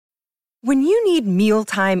When you need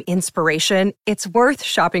mealtime inspiration, it's worth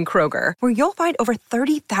shopping Kroger, where you'll find over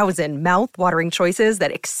 30,000 mouth-watering choices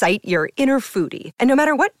that excite your inner foodie. And no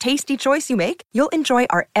matter what tasty choice you make, you'll enjoy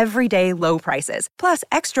our everyday low prices, plus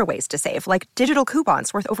extra ways to save, like digital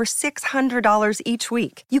coupons worth over $600 each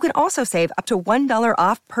week. You can also save up to $1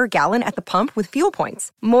 off per gallon at the pump with fuel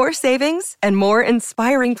points. More savings and more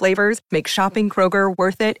inspiring flavors make shopping Kroger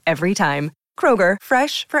worth it every time. Kroger,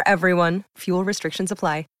 fresh for everyone. Fuel restrictions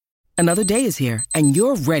apply. Another day is here, and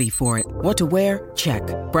you're ready for it. What to wear? Check.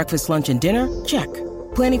 Breakfast, lunch, and dinner? Check.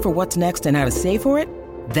 Planning for what's next and how to save for it?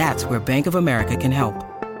 That's where Bank of America can help.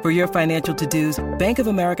 For your financial to-dos, Bank of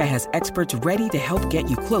America has experts ready to help get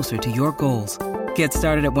you closer to your goals. Get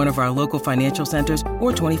started at one of our local financial centers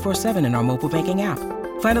or 24/7 in our mobile banking app.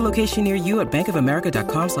 Find a location near you at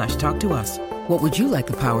bankofamerica.com/talktous. What would you like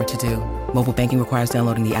the power to do? Mobile banking requires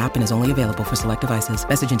downloading the app and is only available for select devices.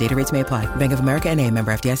 Message and data rates may apply. Bank of America N.A.,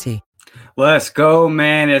 member FDIC. Let's go,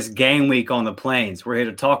 man. It's game week on the Plains. We're here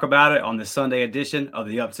to talk about it on the Sunday edition of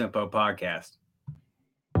the Uptempo podcast.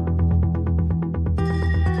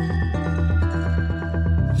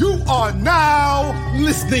 You are now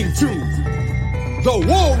listening to the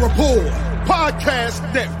War Report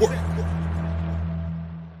Podcast Network.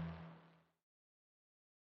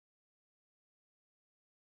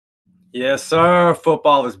 Yes, sir.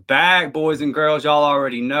 Football is back, boys and girls. Y'all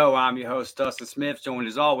already know I'm your host, Dustin Smith, joined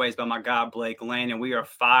as always by my guy, Blake Lane. And we are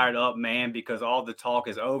fired up, man, because all the talk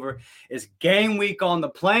is over. It's game week on the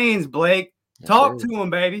Plains, Blake. Talk to him,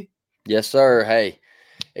 baby. Yes, sir. Hey,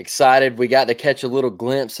 excited. We got to catch a little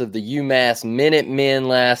glimpse of the UMass Minutemen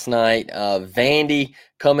last night. Vandy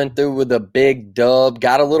coming through with a big dub.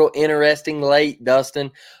 Got a little interesting late,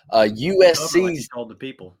 Dustin. USC's like you told the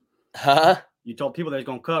people. Huh? You told people they're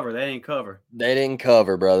going to cover. They ain't cover. They didn't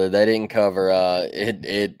cover, brother. They didn't cover.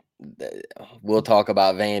 We'll talk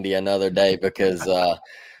about Vandy another day because,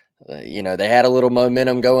 they had a little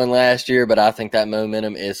momentum going last year, but I think that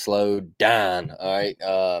momentum is slowed down. All right.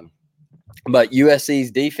 But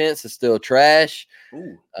USC's defense is still trash.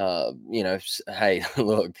 Hey,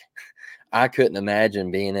 look, I couldn't imagine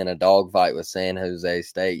being in a dogfight with San Jose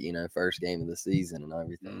State, first game of the season and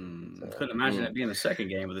everything. I couldn't imagine that being the second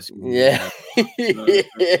game of the season. Yeah.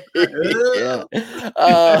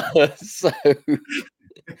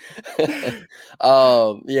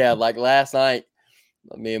 Like last night,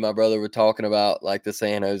 me and my brother were talking about like the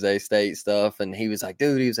San Jose State stuff, and he was like,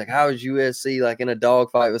 how is USC like in a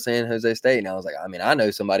dogfight with San Jose State? And I was like, I know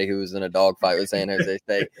somebody who was in a dogfight with San Jose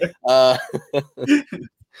State.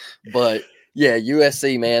 But yeah,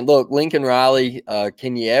 USC, man. Look, Lincoln Riley,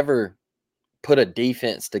 can you ever put a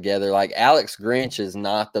defense together? Like Alex Grinch is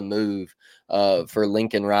not the move for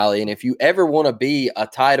Lincoln Riley. And if you ever want to be a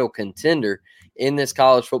title contender in this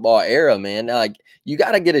college football era, man, like you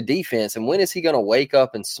got to get a defense. And when is he going to wake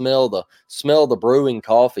up and smell the brewing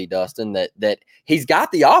coffee, Dustin, that he's got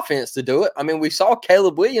the offense to do it? I mean, we saw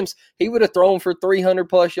Caleb Williams. He would have thrown for 300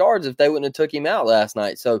 plus yards if they wouldn't have took him out last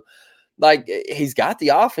night. So, like, he's got the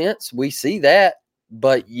offense. We see that,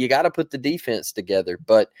 but you got to put the defense together.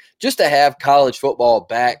 But just to have college football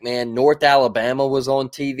back, man, North Alabama was on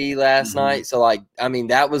TV last night. So,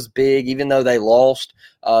 that was big, even though they lost.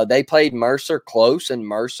 They played Mercer close, and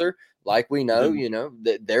Mercer, like we know,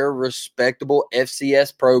 they're a respectable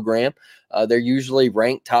FCS program. They're usually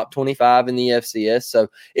ranked top 25 in the FCS. So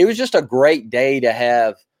it was just a great day to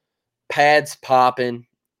have pads popping.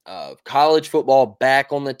 College football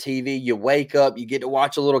back on the TV. You wake up, you get to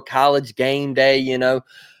watch a little college game day,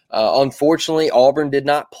 Unfortunately, Auburn did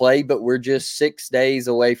not play, but we're just 6 days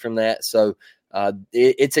away from that. So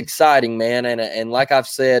it's exciting, man. And like I've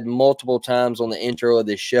said multiple times on the intro of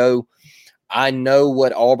this show, I know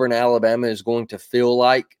what Auburn, Alabama is going to feel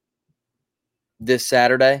like this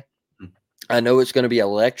Saturday. I know it's going to be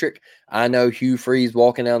electric. I know Hugh Freeze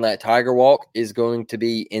walking down that Tiger Walk is going to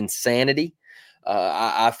be insanity.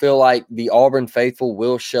 I feel like the Auburn faithful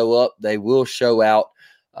will show up. They will show out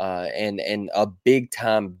and a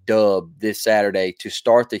big-time dub this Saturday to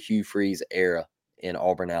start the Hugh Freeze era in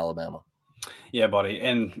Auburn, Alabama. Yeah, buddy.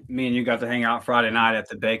 And me and you got to hang out Friday night at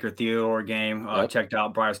the Baker Theodore game. Checked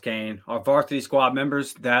out Bryce Kane. Our varsity squad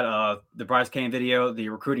members, that the Bryce Kane video, the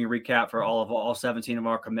recruiting recap for all 17 of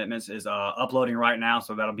our commitments is uploading right now.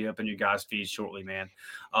 So that'll be up in you guys' feeds shortly, man.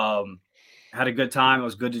 Had a good time. It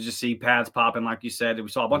was good to just see pads popping, like you said. We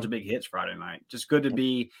saw a bunch of big hits Friday night. Just good to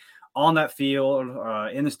be on that field,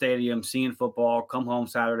 in the stadium, seeing football. Come home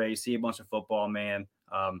Saturday, see a bunch of football, man.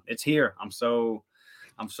 It's here. I'm so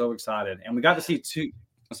excited. And we got to see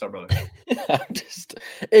What's up, brother?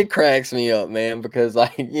 It cracks me up, man, because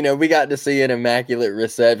we got to see an immaculate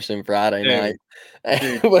reception Friday night.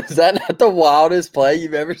 Was that not the wildest play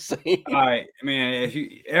you've ever seen? All right, man.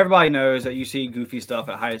 Everybody knows that you see goofy stuff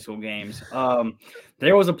at high school games.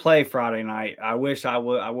 There was a play Friday night. I wish I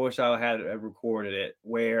had recorded it,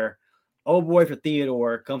 where old boy for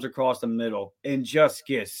Theodore comes across the middle and just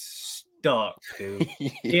gets stuck, dude.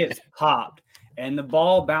 Gets popped. And the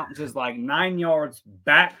ball bounces like 9 yards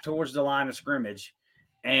back towards the line of scrimmage.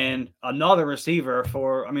 And another receiver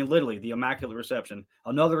literally the immaculate reception,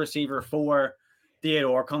 another receiver for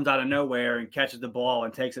Theodore comes out of nowhere and catches the ball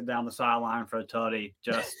and takes it down the sideline for a tutty.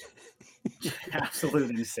 Just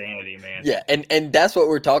absolute insanity, man. Yeah, and that's what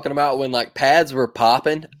we're talking about when pads were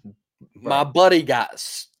popping. Right. My buddy got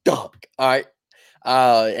stuck. All right.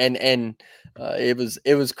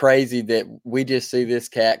 It was crazy that we just see this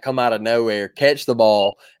cat come out of nowhere, catch the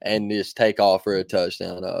ball, and just take off for a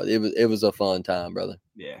touchdown. It was a fun time, brother.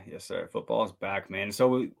 Yeah, yes, sir. Football's back, man.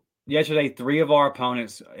 So yesterday, 3 of our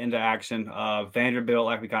opponents into action. Vanderbilt,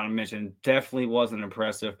 like we kind of mentioned, definitely wasn't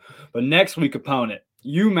impressive. But next week opponent,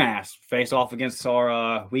 UMass, face off against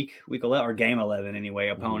our week 11 or game 11 anyway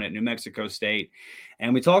opponent, New Mexico State.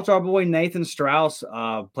 And we talked to our boy Nathan Strauss,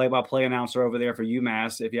 play-by-play announcer over there for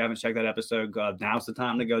UMass. If you haven't checked that episode, now's the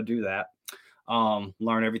time to go do that.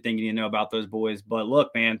 Learn everything you need to know about those boys. But look,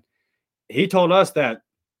 man, he told us that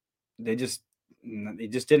they just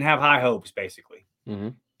didn't have high hopes, basically. Mm-hmm.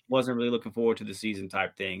 Wasn't really looking forward to the season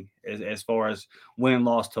type thing as far as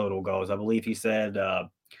win-loss total goes. I believe he said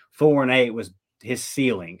 4-8 was his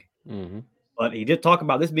ceiling. Mm-hmm. But he did talk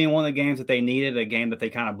about this being one of the games that they needed, a game that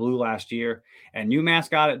they kind of blew last year, and UMass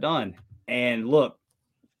got it done. And look,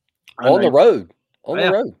 on the road.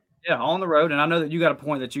 Yeah, on the road. And I know that you got a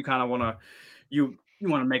point that you kind of want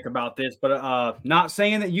to make about this, but not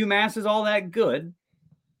saying that UMass is all that good,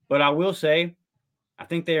 but I will say I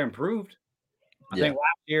think they're improved. I think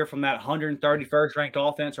last year from that 131st ranked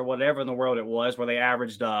offense or whatever in the world it was, where they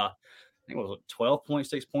averaged I think it was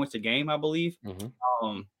 12.6 points a game, I believe.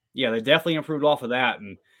 Mm-hmm. Yeah, they definitely improved off of that.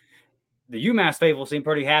 And the UMass faithful seemed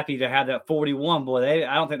pretty happy to have that 41. Boy,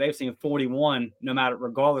 I don't think they've seen 41,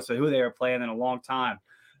 regardless of who they were playing, in a long time.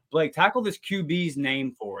 Blake, tackle this QB's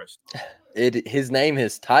name for us. His name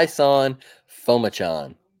is Tyson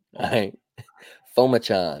Fomachan. All right.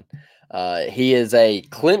 Fomachan. He is a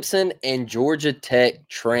Clemson and Georgia Tech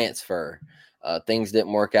transfer. Things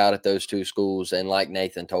didn't work out at those two schools. And like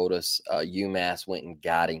Nathan told us, UMass went and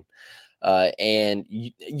got him. And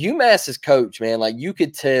UMass's coach, man, you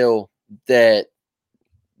could tell that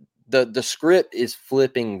the script is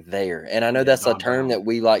flipping there. And I know that's a term that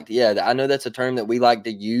we like. I know that's a term that we like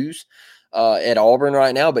to use at Auburn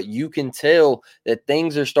right now, but you can tell that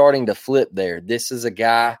things are starting to flip there. This is a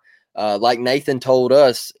guy, like Nathan told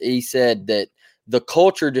us, he said that the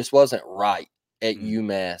culture just wasn't right at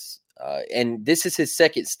UMass. And this is his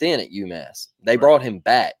second stint at UMass. They brought him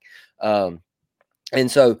back. And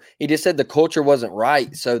so he just said the culture wasn't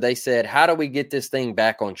right. So they said, how do we get this thing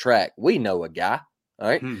back on track? We know a guy. All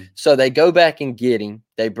right. So they go back and get him.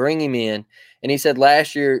 They bring him in. And he said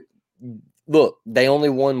last year, look, they only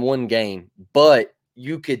won one game, but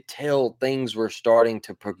you could tell things were starting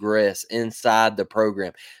to progress inside the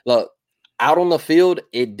program. Look, out on the field,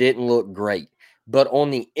 it didn't look great. But on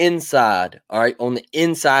the inside, all right, on the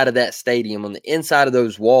inside of that stadium, on the inside of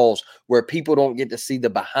those walls where people don't get to see the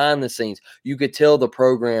behind the scenes, you could tell the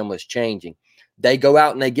program was changing. They go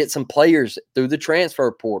out and they get some players through the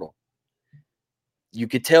transfer portal. You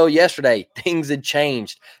could tell yesterday things had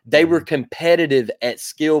changed. They were competitive at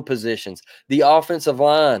skill positions. The offensive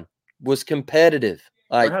line was competitive.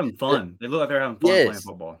 They're having fun. They look like they're having fun playing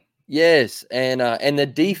football. Yes, and the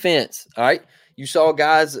defense, all right. You saw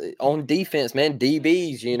guys on defense, man,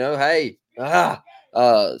 DBs,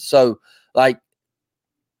 so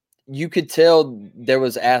you could tell there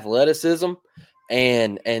was athleticism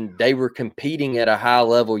and they were competing at a high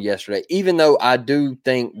level yesterday, even though I do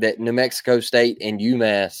think that New Mexico State and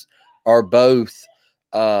UMass are both,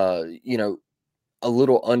 a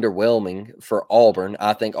little underwhelming for Auburn.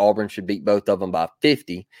 I think Auburn should beat both of them by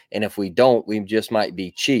 50. And if we don't, we just might be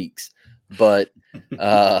cheeks. But,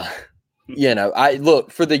 I look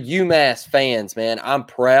for the UMass fans, man. I'm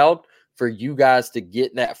proud for you guys to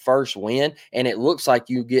get that first win, and it looks like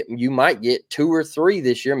you might get 2 or 3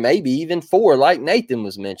 this year, maybe even 4, like Nathan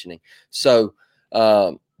was mentioning. So,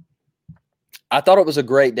 I thought it was a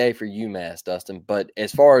great day for UMass, Dustin. But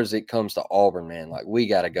as far as it comes to Auburn, man, we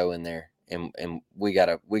got to go in there and we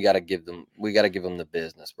gotta give them the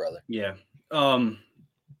business, brother. Yeah.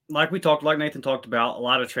 Like Nathan talked about, a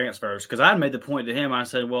lot of transfers. Because I had made the point to him. I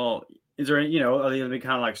said, well, Is there, are they going to be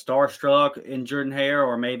kind of like starstruck in Jordan Hare,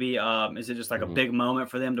 or maybe is it just like a big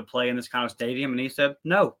moment for them to play in this kind of stadium? And he said,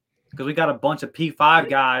 no, because we got a bunch of P5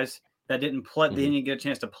 guys that didn't play, didn't get a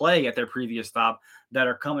chance to play at their previous stop that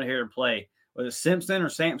are coming here to play. Was it Simpson or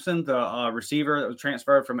Sampson, the receiver that was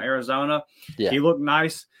transferred from Arizona? Yeah. He looked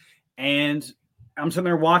nice. And I'm sitting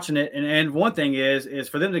there watching it. And one thing is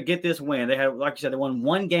for them to get this win, they had, like you said, they won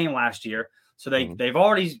one game last year. So they've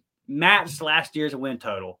already matched last year's win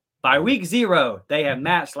total. By week 0, they have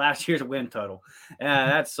matched last year's win total.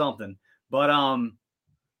 That's something. But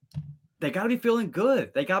they got to be feeling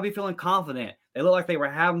good. They got to be feeling confident. They look like they were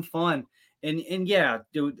having fun. And yeah,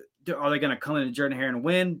 are they going to come into Jordan Hare and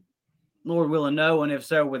win? Lord willing, no. And if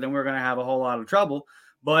so, well, then we're going to have a whole lot of trouble.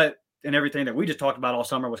 And everything that we just talked about all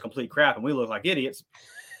summer was complete crap, and we look like idiots.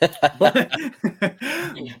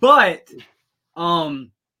 but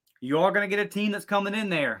you are going to get a team that's coming in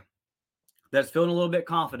there that's feeling a little bit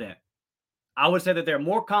confident. I would say that they're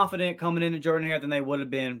more confident coming into Jordan Hare than they would have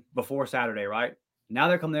been before Saturday, right? Now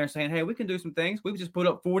they're coming there and saying, hey, we can do some things. We've just put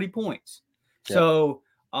up 40 points. Yep. So,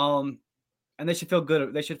 and they should feel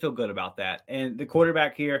good. They should feel good about that. And the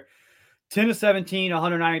quarterback here, 10 to 17,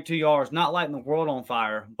 192 yards, not lighting the world on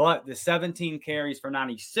fire, but the 17 carries for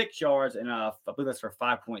 96 yards, and I believe that's for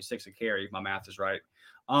 5.6 a carry, if my math is right.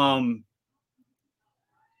 The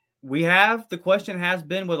question has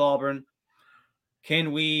been with Auburn,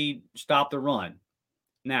 can we stop the run?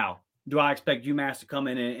 Now, do I expect UMass to come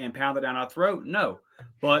in and pound it down our throat? No.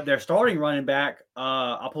 But their starting running back,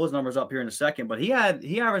 I'll pull his numbers up here in a second, but he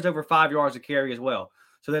averaged over 5 yards a carry as well.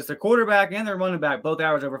 So that's the quarterback and their running back, both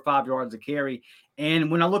average over 5 yards a carry.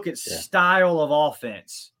 And when I look at style of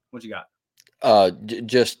offense, what you got?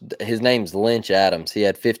 Just his name's Lynch Adams. He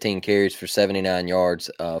had 15 carries for 79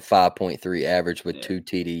 yards, 5.3 average with 2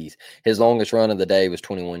 TDs. His longest run of the day was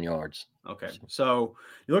 21 yards. Okay, so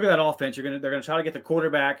you look at that offense. They're gonna try to get the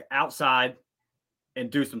quarterback outside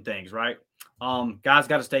and do some things, right? Guys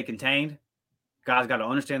got to stay contained. Guys got to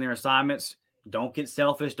understand their assignments. Don't get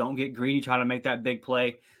selfish. Don't get greedy. Try to make that big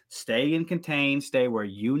play. Stay in contained. Stay where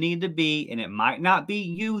you need to be, and it might not be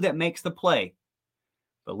you that makes the play,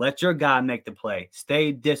 but let your guy make the play.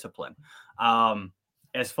 Stay disciplined.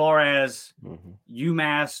 As far as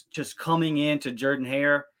UMass just coming into Jordan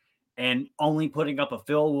Hare and only putting up a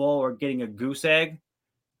field goal or getting a goose egg,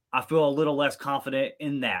 I feel a little less confident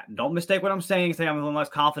in that. Don't mistake what I'm saying. I'm a little less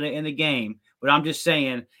confident in the game, but I'm just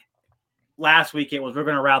saying last week it was we're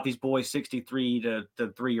going to rout these boys 63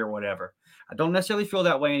 to 3 or whatever. I don't necessarily feel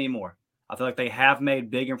that way anymore. I feel like they have made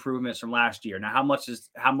big improvements from last year. Now, how much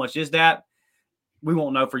is that? We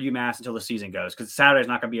won't know for UMass until the season goes, because Saturday's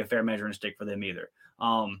not going to be a fair measuring stick for them either.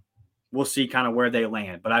 We'll see kind of where they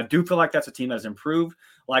land. But I do feel like that's a team that has improved.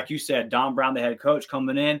 Like you said, Don Brown, the head coach,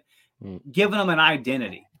 coming in, giving them an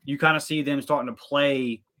identity. You kind of see them starting to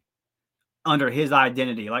play under his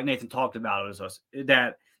identity, like Nathan talked about,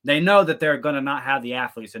 that they know that they're going to not have the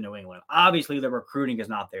athletes in New England. Obviously, the recruiting is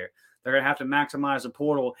not there. They're going to have to maximize the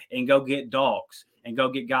portal and go get dogs and go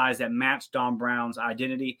get guys that match Don Brown's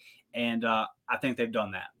identity. And I think they've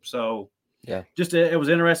done that. So, yeah, just it was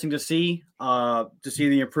interesting to see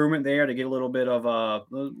the improvement there, to get a little bit of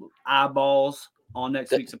eyeballs on next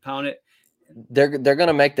week's opponent. They're going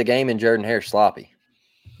to make the game in Jordan Hare sloppy.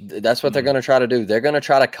 That's what they're going to try to do. They're going to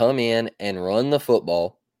try to come in and run the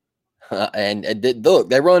football. And look,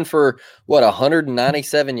 they run for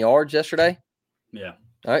 197 yards yesterday. Yeah.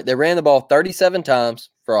 All right. They ran the ball 37 times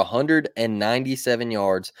for 197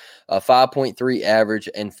 yards, a 5.3 average,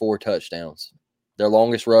 and 4 touchdowns. Their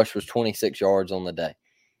longest rush was 26 yards on the day.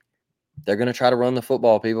 They're going to try to run the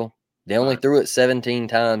football, people. They only threw it 17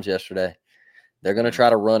 times yesterday. They're going to try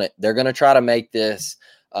to run it. They're going to try to make this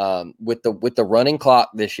with the running clock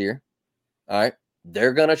this year. All right.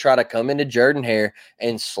 They're going to try to come into Jordan Hare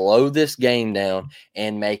and slow this game down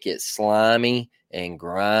and make it slimy and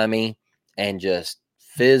grimy and just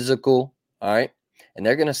physical. All right. And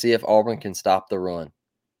they're going to see if Auburn can stop the run.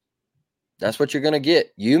 That's what you're going to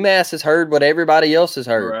get. UMass has heard what everybody else has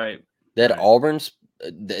heard. Right. That Auburn's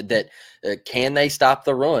can they stop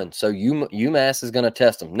the run? So UMass is going to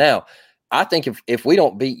test them. Now, I think if we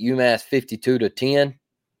don't beat UMass 52-10,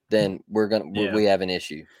 then we have an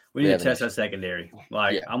issue. We need to test that secondary.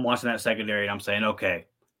 I'm watching that secondary and I'm saying, okay,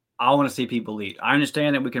 I want to see people eat. I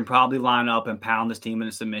understand that we can probably line up and pound this team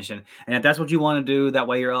into submission. And if that's what you want to do, that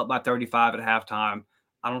way you're up by 35 at halftime.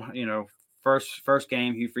 I don't, first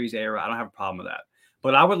game, Hugh Freeze era, I don't have a problem with that.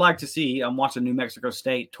 But I would like to see, I'm watching New Mexico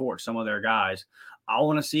State torch some of their guys. I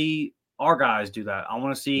want to see our guys do that. I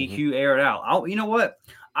want to see Hugh air it out. You know what?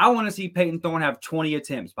 I want to see Peyton Thorne have 20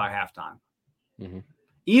 attempts by halftime.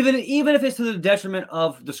 Even if it's to the detriment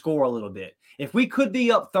of the score a little bit. If we could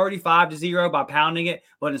be up 35-0 by pounding it,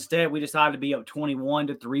 but instead we decided to be up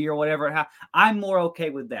 21-3 or whatever, I'm more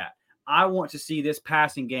okay with that. I want to see this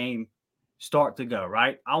passing game start to go,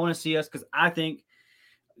 right? I want to see us, because I think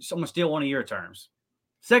I'm going to steal one of your terms.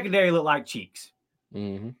 Secondary look like cheeks.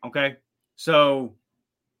 Mm-hmm. Okay? So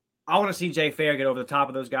I want to see Jay Fair get over the top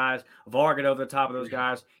of those guys, VAR get over the top of those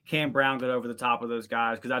guys, Cam Brown get over the top of those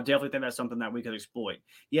guys, because I definitely think that's something that we could exploit.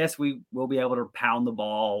 Yes, we will be able to pound the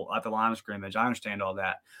ball at the line of scrimmage. I understand all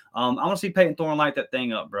that. I want to see Peyton Thorne light that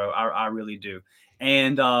thing up, bro. I really do.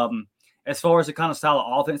 And as far as the kind of style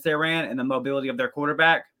of offense they ran and the mobility of their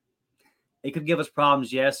quarterback, it could give us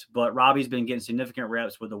problems, yes, but Robbie's been getting significant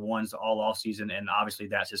reps with the ones all off season, and obviously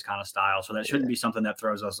that's his kind of style. So that shouldn't be something that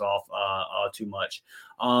throws us off too much.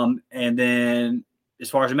 And then as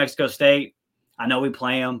far as New Mexico State, I know we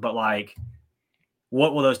play them, but like,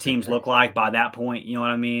 what will those teams look like by that point? You know what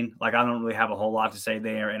I mean? Like, I don't really have a whole lot to say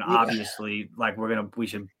there. And obviously, like, we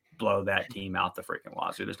should blow that team out the freaking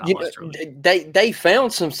wazoo. There's not much to it. They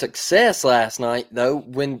found some success last night though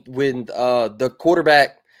when the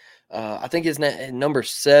quarterback. I think his name number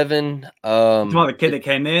 7. The kid that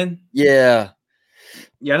came in. Yeah,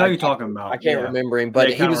 I know you're talking about. I can't remember him,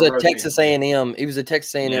 but he was a Texas A&M. He was a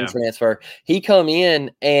Texas A&M transfer. He come in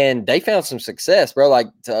and they found some success, bro. Like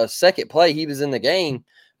second play, he was in the game.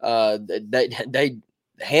 They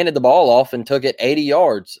handed the ball off and took it 80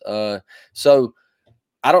 yards. So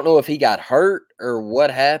I don't know if he got hurt or what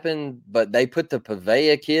happened, but they put the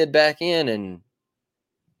Pavea kid back in and.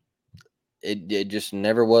 It just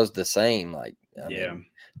never was the same. Like, I mean,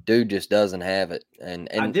 dude just doesn't have it. And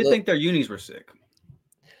I did think their unis were sick.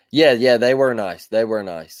 Yeah, they were nice.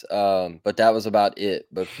 But that was about it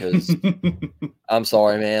because I'm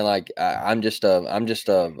sorry, man. Like I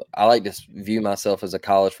like to view myself as a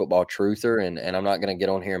college football truther, and I'm not going to get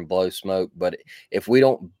on here and blow smoke. But if we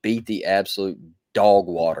don't beat the absolute dog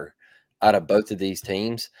water out of both of these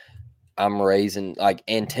teams, I'm raising, like,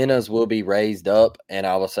 antennas will be raised up, and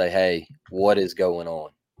I will say, hey, what is going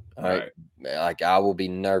on? All right. Like, I will be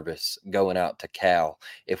nervous going out to Cal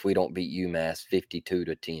if we don't beat UMass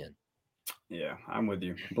 52-10. Yeah, I'm with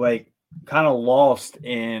you. Blake, kind of lost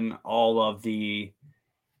in all of the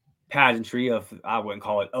pageantry of, I wouldn't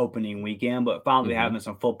call it opening weekend, but finally having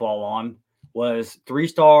some football on, was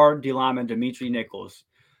 3-star D lineman Dimitri Nichols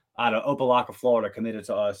out of Opelika, Florida, committed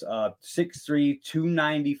to us. 6'3",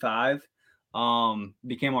 295.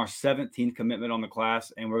 Became our 17th commitment on the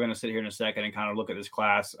class, and we're going to sit here in a second and kind of look at this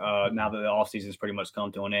class now that the offseason has pretty much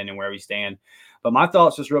come to an end and where we stand. But my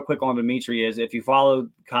thoughts just real quick on Dimitri is, if you follow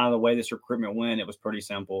kind of the way this recruitment went, it was pretty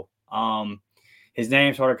simple. His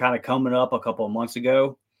name started kind of coming up a couple of months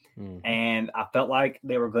ago, and I felt like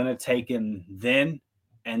they were going to take him then,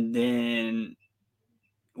 and then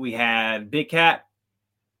we had Big Cat,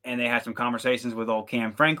 and they had some conversations with old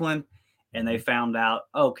Cam Franklin, and they found out,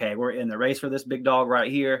 okay, we're in the race for this big dog right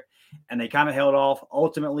here. And they kind of held off.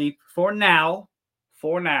 Ultimately, for now,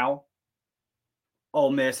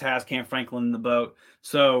 Ole Miss has Cam Franklin in the boat.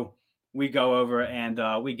 So we go over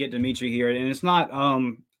and we get Dimitri here. And it's not,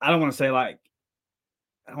 I don't want to say like,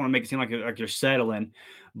 I don't want to make it seem like you're settling.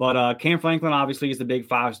 But Cam Franklin obviously is the big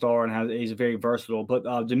 5-star and he's very versatile.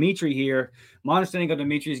 But Dimitri here, my understanding of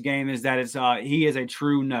Dimitri's game is that he is a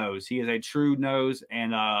true nose. He is a true nose,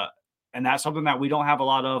 and that's something that we don't have a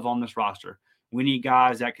lot of on this roster. We need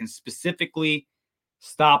guys that can specifically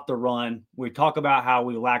stop the run. We talk about how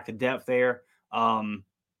we lack the depth there.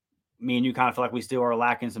 Me and you kind of feel like we still are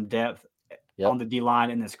lacking some depth on the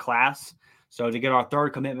D-line in this class. So to get our third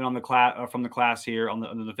commitment on the class from the class here on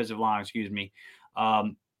the defensive line,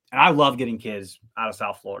 and I love getting kids out of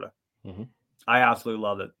South Florida. I absolutely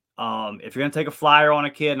love it. If you're going to take a flyer on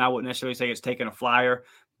a kid, and I wouldn't necessarily say it's taking a flyer,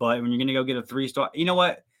 but when you're going to go get a 3-star, you know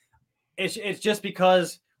what? It's just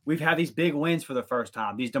because we've had these big wins for the first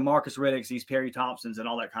time. These DeMarcus Riddicks, these Perry Thompsons, and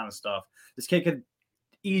all that kind of stuff. This kid could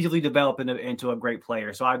easily develop into a great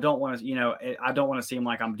player. So I don't want to, I don't want to seem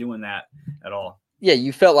like I'm doing that at all. Yeah,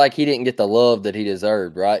 you felt like he didn't get the love that he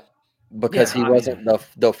deserved, right? Because he wasn't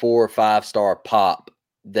the 4 or 5-star pop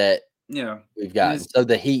that we've gotten. So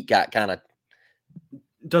the heat got kind of.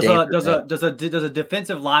 Does a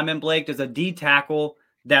defensive lineman, Blake, does a D tackle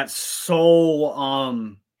that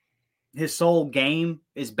his sole game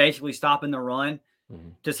is basically stopping the run?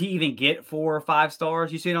 Does he even get 4 or 5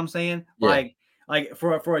 stars? You see what I'm saying? Yeah. Like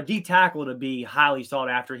for a D tackle to be highly sought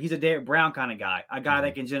after, he's a Derek Brown kind of guy, a guy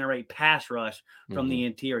that can generate pass rush from the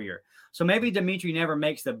interior. So maybe Dimitri never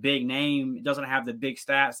makes the big name, doesn't have the big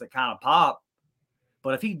stats that kind of pop.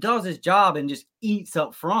 But if he does his job and just eats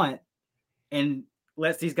up front and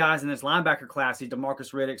lets these guys in this linebacker class, these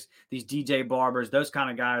DeMarcus Riddicks, these DJ Barbers, those kind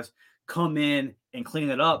of guys come in and clean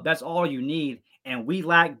it up. That's all you need. And we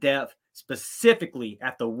lack depth specifically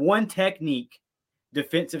at the one technique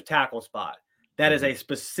defensive tackle spot. That is a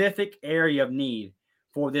specific area of need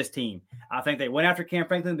for this team. I think they went after Cam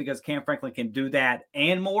Franklin because Cam Franklin can do that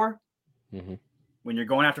and more. Mm-hmm. When you're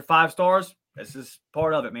going after 5 stars, this is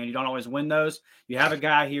part of it, man. You don't always win those. You have a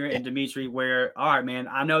guy here in Dimitri where, all right, man,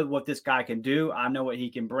 I know what this guy can do. I know what he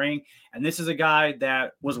can bring. And this is a guy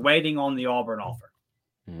that was waiting on the Auburn offer.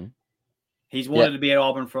 Mm-hmm. He's wanted to be at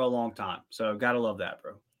Auburn for a long time. So got to love that,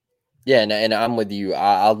 bro. Yeah, and I'm with you.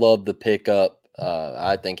 I love the pickup.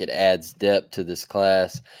 I think it adds depth to this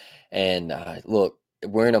class. And look,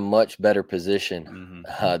 we're in a much better position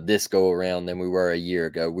this go around than we were a year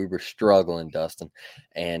ago. We were struggling, Dustin,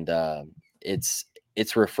 and it's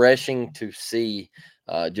refreshing to see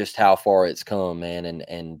just how far it's come, man.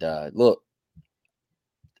 And look,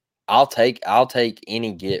 I'll take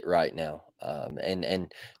any get right now,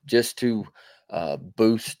 and just to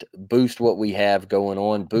boost what we have going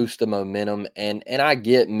on, boost the momentum. And I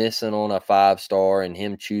get missing on a 5-star and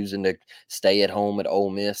him choosing to stay at home at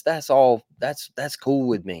Ole Miss. That's all. That's cool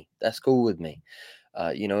with me. That's cool with me.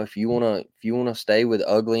 If you wanna stay with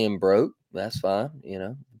ugly and broke, that's fine.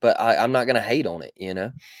 But I'm not gonna hate on it.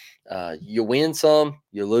 You win some,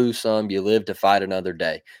 you lose some, you live to fight another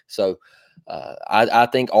day. So I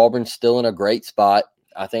think Auburn's still in a great spot.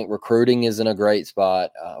 I think recruiting is in a great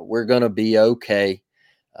spot. We're going to be okay,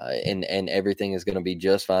 and everything is going to be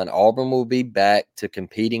just fine. Auburn will be back to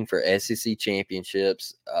competing for SEC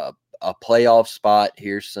championships, a playoff spot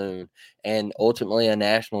here soon, and ultimately a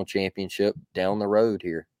national championship down the road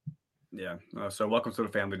here. Yeah. So welcome to the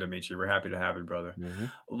family, Dimitri. We're happy to have you, brother.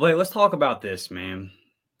 Wait, let's talk about this, man.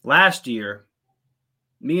 Last year,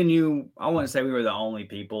 me and you, I wouldn't say we were the only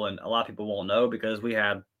people, and a lot of people won't know because we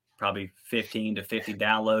had probably 15 to 50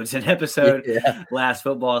 downloads an episode last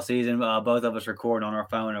football season. Both of us recording on our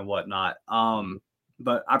phone and whatnot.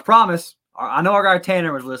 But I promise, I know our guy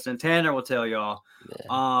Tanner was listening. Tanner will tell y'all.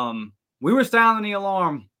 We were sounding the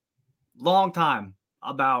alarm long time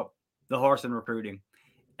about the Harsin recruiting.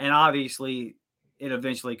 And obviously it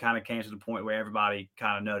eventually kind of came to the point where everybody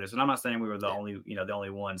kind of noticed. And I'm not saying we were the only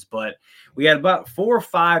ones, but we had about 4 or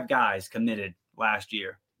 5 guys committed last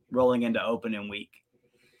year rolling into opening week.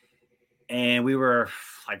 And we were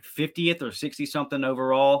like 50th or 60 something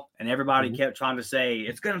overall. And everybody kept trying to say,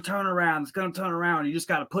 it's going to turn around. It's going to turn around. You just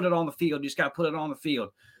got to put it on the field. You just got to put it on the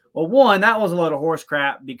field. Well, one, that was a load of horse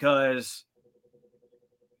crap because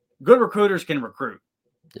good recruiters can recruit.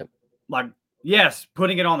 Yep. Like, yes,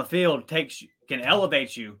 putting it on the field can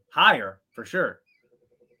elevate you higher for sure.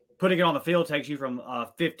 Putting it on the field takes you from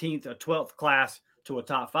a 15th or 12th class to a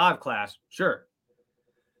top 5 class. Sure.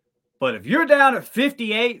 But if you're down at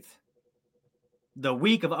 58th, the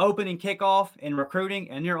week of opening kickoff in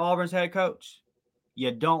recruiting and you're Auburn's head coach,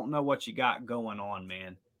 you don't know what you got going on,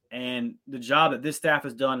 man. And the job that this staff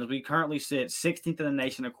has done is we currently sit 16th in the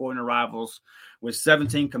nation according to Rivals with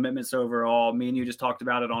 17 commitments overall. Me and you just talked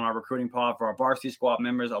about it on our recruiting pod for our varsity squad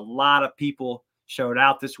members. A lot of people showed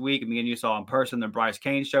out this week. Me and you saw in person the Bryce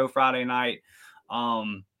Kane show Friday night.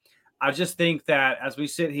 I just think that as we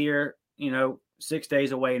sit here, 6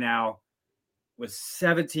 days away now, with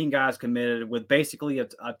 17 guys committed, with basically a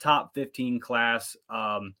top 15 class.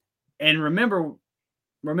 And remember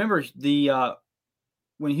the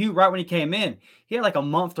when he came in, he had like a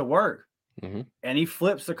month to work, and he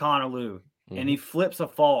flips a Connor Lew, and he flips a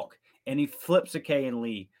Falk, and he flips a K and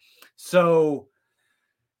Lee. So,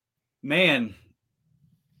 man,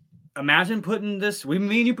 imagine putting this. Me and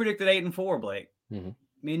you predicted 8-4, Blake. Me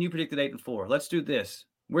and you predicted 8-4. Let's do this.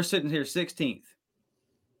 We're sitting here 16th.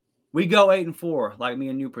 We go 8-4, like me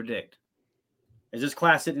and you predict. Is this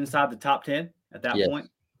class sitting inside the top 10 at that point?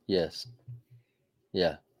 Yes.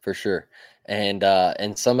 Yeah, for sure.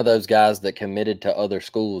 And some of those guys that committed to other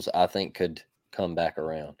schools, I think could come back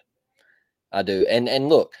around. I do. And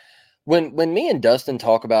look, when me and Dustin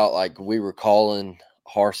talk about like we were calling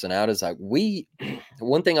Harsin out, is like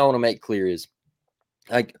one thing I want to make clear is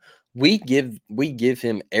like we give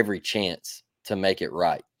him every chance to make it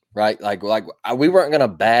right. Right. Like we weren't going to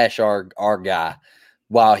bash our guy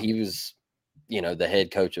while he was, the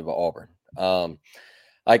head coach of Auburn.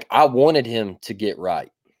 Like I wanted him to get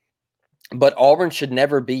right, but Auburn should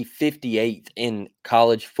never be 58th in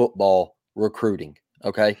college football recruiting.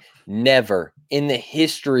 Okay. Never in the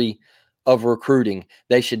history of recruiting.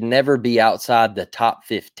 They should never be outside the top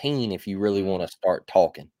 15. If you really want to start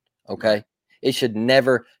talking. Okay. It should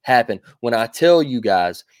never happen. When I tell you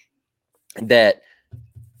guys that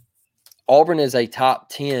Auburn is a top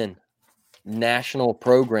 10 national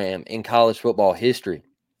program in college football history.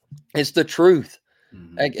 It's the truth.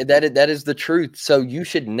 Mm-hmm. That is the truth. So you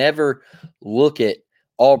should never look at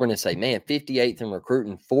Auburn and say, man, 58th in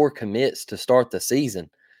recruiting, 4 commits to start the season.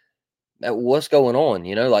 What's going on?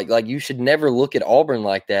 Like you should never look at Auburn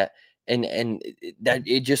like that. And that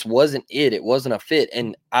it just wasn't it. It wasn't a fit.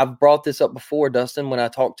 And I've brought this up before, Dustin, when I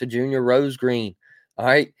talked to Junior Rosegreen. All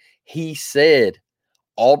right. He said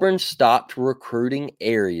Auburn stopped recruiting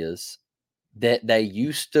areas that they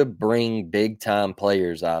used to bring big time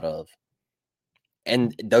players out of.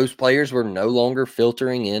 And those players were no longer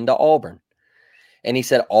filtering into Auburn. And he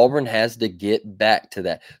said Auburn has to get back to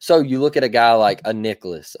that. So you look at a guy like a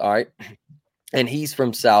Nicholas, all right, and he's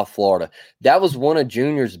from South Florida. That was one of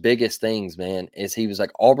Junior's biggest things, man, is he was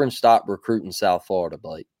like, Auburn stopped recruiting South Florida,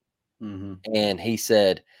 Blake. Mm-hmm. And he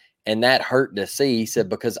said, and that hurt to see. He said,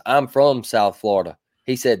 because I'm from South Florida.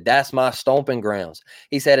 He said, that's my stomping grounds.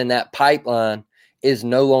 He said, and that pipeline is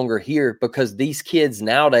no longer here because these kids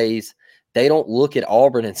nowadays, they don't look at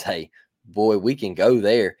Auburn and say, boy, we can go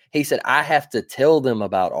there. He said, I have to tell them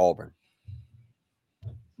about Auburn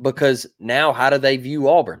because now how do they view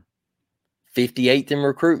Auburn? 58th in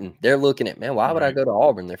recruiting. They're looking at, man, why would I go to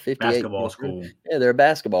Auburn? They're 58th. Basketball school. Yeah, they're a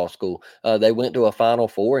basketball school. They went to a Final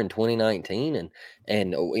Four in 2019,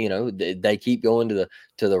 and they keep going to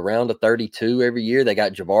the round of 32 every year. They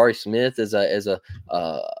got Jabari Smith as an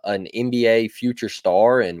NBA future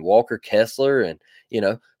star, and Walker Kessler, and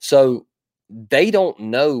so they don't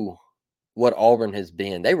know what Auburn has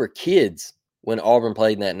been. They were kids when Auburn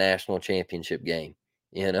played in that national championship game.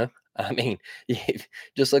 I mean,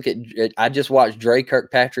 just look at. I just watched Dre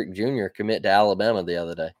Kirkpatrick Jr. commit to Alabama the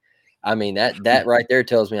other day. I mean that right there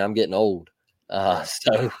tells me I'm getting old. It's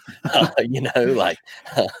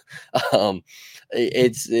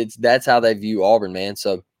that's how they view Auburn, man.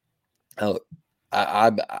 So,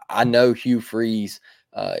 I know Hugh Freeze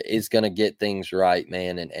is going to get things right,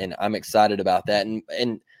 man, and I'm excited about that.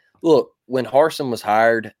 And look, when Harsin was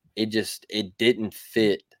hired, it didn't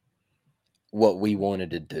fit what we wanted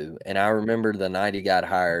to do. And I remember the night he got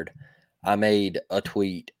hired, I made a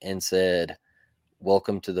tweet and said,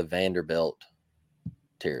 welcome to the Vanderbilt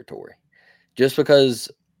territory. Just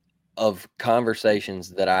because of conversations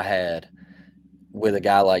that I had with a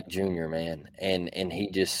guy like Junior, man. And he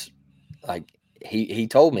just like he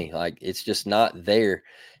told me like it's just not there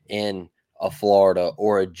in a Florida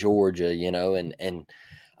or a Georgia, and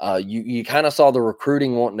you kind of saw the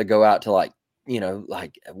recruiting wanting to go out to like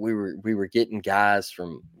we were getting guys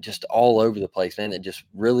from just all over the place, man. It just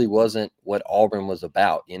really wasn't what Auburn was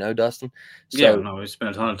about, Dustin. So, we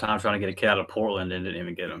spent a ton of time trying to get a kid out of Portland and didn't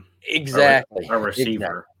even get him. Exactly. A receiver.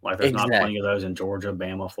 Exactly. Like there's not plenty of those in Georgia,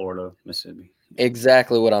 Bama, Florida, Mississippi.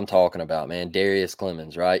 Exactly what I'm talking about, man. Darius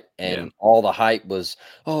Clemens, right? And all the hype was,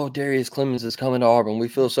 oh, Darius Clemens is coming to Auburn. We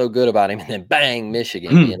feel so good about him. And then bang,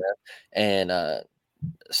 Michigan, And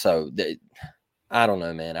I don't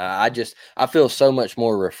know, man. I feel so much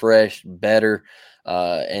more refreshed, better,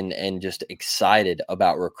 and just excited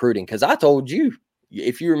about recruiting. Because I told you,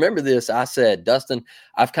 if you remember this, I said, Dustin,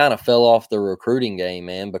 I've kind of fell off the recruiting game,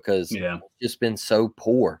 man, because it's just been so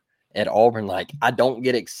poor at Auburn. Like I don't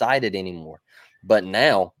get excited anymore. But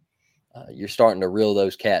now you're starting to reel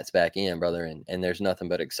those cats back in, brother, and there's nothing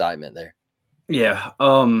but excitement there. Yeah.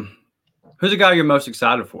 Who's the guy you're most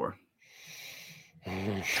excited for?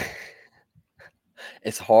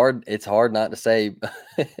 It's hard not to say.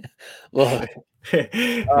 Look,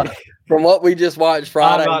 from what we just watched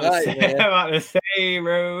Friday night, man, I'm about to say,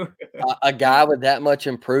 bro. A guy with that much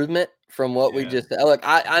improvement from what we just look.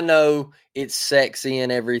 I know it's sexy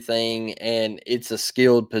and everything, and it's a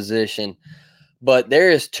skilled position, but there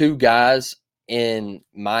is 2 guys in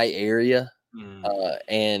my area,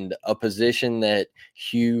 and a position that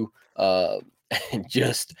Hugh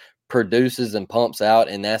just produces and pumps out,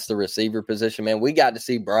 and that's the receiver position, man. We got to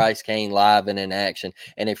see Bryce Kane live and in action.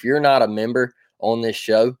 And if you're not a member on this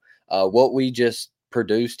show, what we just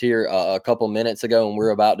produced here a couple minutes ago and we're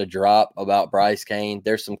about to drop about Bryce Kane,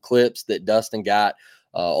 there's some clips that Dustin got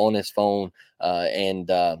on his phone, and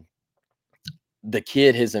the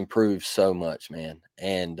kid has improved so much, man.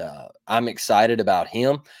 And I'm excited about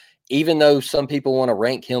him. Even though some people want to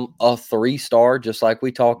rank him a 3-star, just like we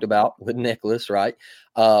talked about with Nicholas, right?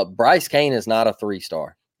 Bryce Kane is not a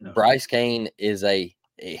 3-star. No. Bryce Kane is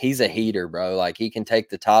he's a heater, bro. Like he can take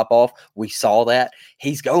the top off. We saw that.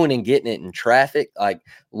 He's going and getting it in traffic. Like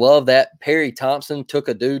love that. Perry Thompson took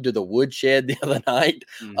a dude to the woodshed the other night.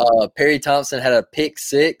 Mm-hmm. Perry Thompson had a pick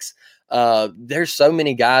 6. There's so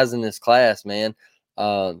many guys in this class, man.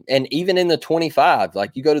 And even in the 25,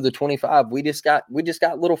 like you go to the 25, we just got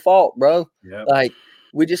little fault, bro. Yep. Like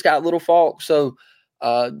we just got little Falk. So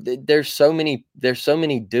there's so many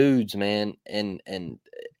dudes, man, and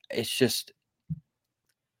it's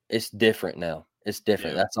different now. It's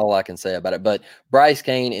different. Yeah. That's all I can say about it. But Bryce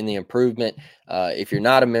Kane and the improvement. If you're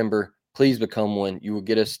not a member, please become one. You will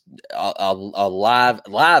get us a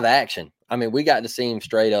live action. I mean, we got to see him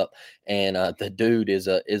straight up, and the dude is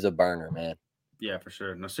a burner, man. Yeah, for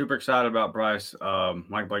sure. No, super excited about Bryce.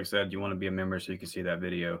 Like Blake said, you want to be a member so you can see that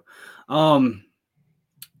video.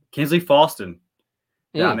 Kinsley Faustin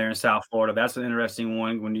down there in South Florida. That's an interesting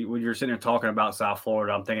one. When you're sitting there talking about South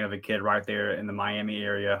Florida, I'm thinking of a kid right there in the Miami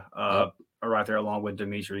area, or right there along with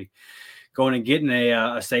Dimitri, going and getting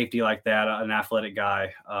a safety like that, an athletic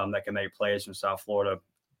guy that can make plays from South Florida.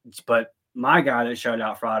 But my guy that showed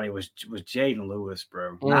out Friday was Jaden Lewis,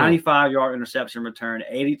 bro. 95-yard interception return,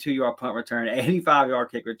 82-yard punt return, 85-yard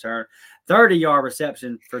kick return, 30-yard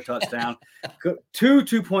reception for a touchdown, 2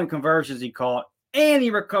 2-point conversions he caught, and he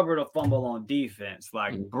recovered a fumble on defense.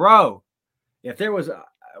 Like, bro, if there was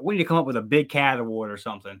we need to come up with a big cat award or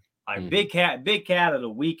something. Like big cat of the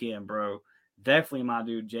weekend, bro. Definitely my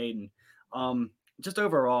dude, Jaden. Just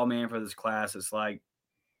overall, man, for this class, it's like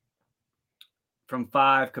from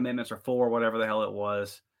 5 commitments or 4, whatever the hell it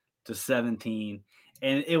was, to 17.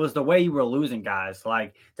 And it was the way you were losing guys.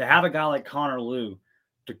 Like, to have a guy like Connor Liu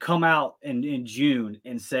to come out in June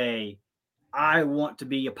and say, I want to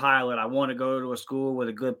be a pilot. I want to go to a school with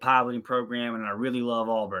a good piloting program, and I really love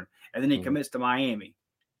Auburn. And then he commits to Miami.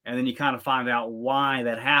 And then you kind of find out why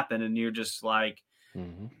that happened, and you're just like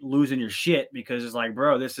losing your shit, because it's like,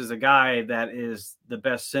 bro, this is a guy that is the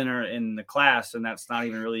best center in the class, and that's not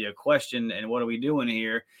even really a question. And what are we doing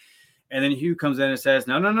here? And then Hugh comes in and says,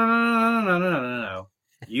 no.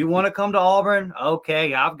 You want to come to Auburn?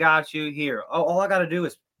 Okay, I've got you here. Oh, all I got to do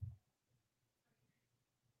is.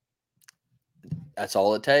 That's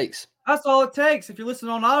all it takes. That's all it takes. If you're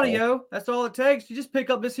listening on audio, that's all it takes. You just pick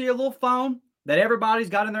up this here little phone that everybody's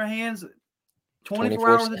got in their hands 24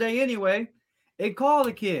 hours a day anyway, and call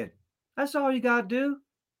the kid. That's all you got to do.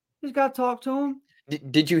 You just got to talk to him.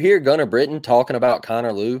 Did you hear Gunnar Britton talking about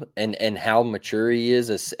Connor Liu and how mature he is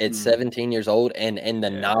at 17 years old and the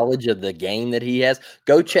knowledge of the game that he has?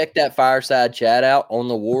 Go check that fireside chat out on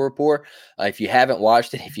the War Report. If you haven't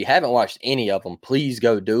watched it, if you haven't watched any of them, please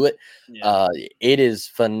go do it. Yeah. It is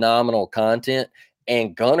phenomenal content.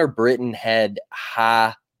 And Gunnar Britton had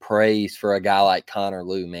high praise for a guy like Connor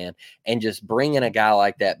Liu, man, and just bringing a guy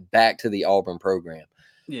like that back to the Auburn program.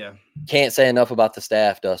 Yeah. Can't say enough about the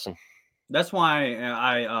staff, Dustin. That's why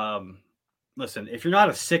I listen, if you're not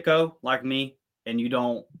a sicko like me and you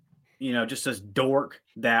don't, just this dork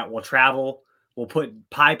that will travel, will put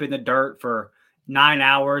pipe in the dirt for 9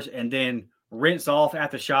 hours and then rinse off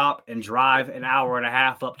at the shop and drive an hour and a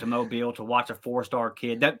half up to Mobile to watch a 4-star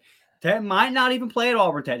kid that might not even play at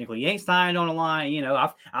Auburn technically. He ain't signed on the line.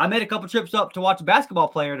 I made a couple trips up to watch a basketball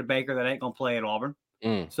player at Baker that ain't going to play at Auburn.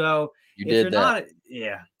 So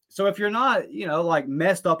So if you're not, like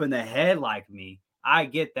messed up in the head like me, I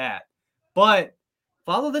get that. But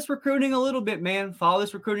follow this recruiting a little bit, man. Follow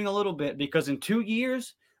this recruiting a little bit, because in 2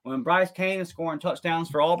 years, when Bryce Kane is scoring touchdowns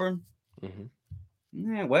for Auburn, you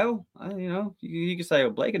can say,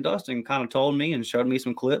 well, Blake and Dustin kind of told me and showed me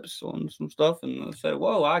some clips on some stuff, and I said,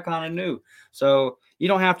 whoa, I kind of knew. So you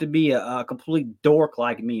don't have to be a complete dork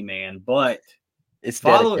like me, man. But it's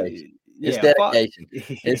dedication. It's dedication.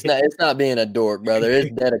 It's not being a dork, brother.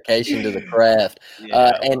 It's dedication to the craft.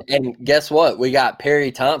 And guess what? We got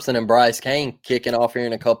Perry Thompson and Bryce Kane kicking off here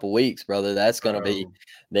in a couple weeks, brother. That's going to be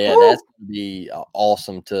that's going to be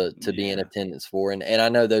awesome to be in attendance for. And I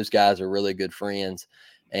know those guys are really good friends.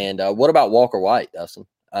 And what about Walker White, Dustin?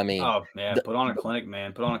 I mean, put on a clinic,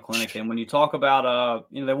 man. Put on a clinic. And when you talk about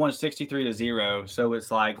they won 63-0, so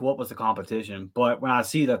it's like, what was the competition? But when I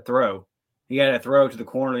see the throw, he had a throw to the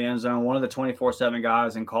corner of the end zone. One of the 24/7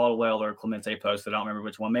 guys in Caldwell or Clemente posted. I don't remember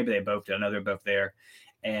which one. Maybe they both did. I know they're both there.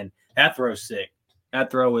 And that throw's sick.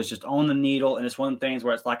 That throw is just on the needle. And it's one of the things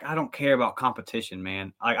where it's like, I don't care about competition,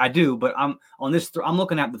 man. I do, but I'm on this. I'm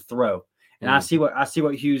looking at the throw, and I see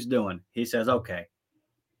what Hugh's doing. He says, okay,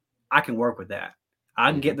 I can work with that.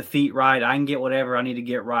 I can get the feet right. I can get whatever I need to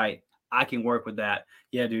get right. I can work with that.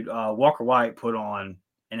 Yeah, dude. Walker White put on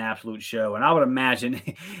an absolute show, and I would imagine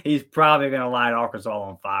he's probably going to light Arkansas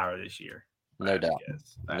on fire this year. No doubt.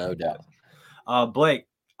 Blake,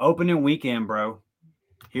 opening weekend, bro.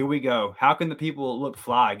 Here we go. How can the people look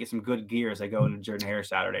fly, get some good gear as they go into Jordan Hare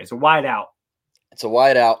Saturday? It's a whiteout. It's a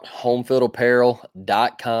whiteout.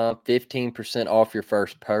 Homefieldapparel.com. 15% off your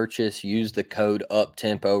first purchase. Use the code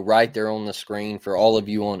UPTEMPO right there on the screen for all of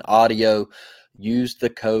you on audio. use the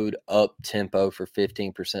code UPTEMPO for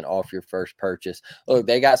 15% off your first purchase. Look,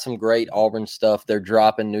 they got some great Auburn stuff. They're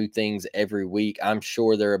dropping new things every week. I'm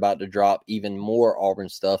sure they're about to drop even more Auburn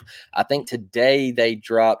stuff. I think today they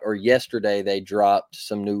dropped, or yesterday they dropped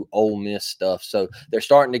some new Ole Miss stuff. So they're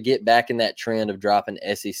starting to get back in that trend of dropping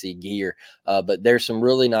SEC gear. But there's some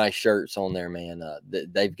really nice shirts on there, man.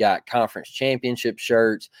 They've got conference championship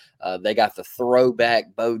shirts. They got the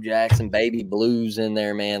throwback Bo Jackson baby blues in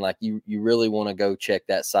there, man. Like you really want to go check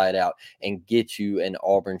that site out and get you an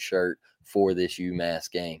Auburn shirt for this UMass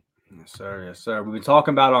game. Yes, sir. Yes, sir. We've been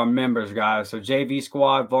talking about our members, guys. So JV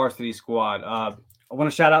squad, varsity squad. I want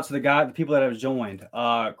to shout out to the people that have joined.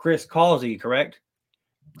 Chris Causey, correct?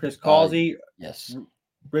 Chris Causey. Yes.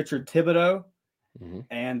 Richard Thibodeau.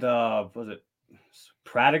 And was it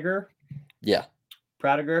Pradiger? Yeah.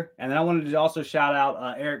 Pradiger. And then I wanted to also shout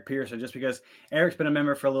out Eric Pearson, just because Eric's been a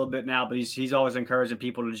member for a little bit now, but he's always encouraging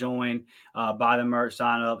people to join, buy the merch,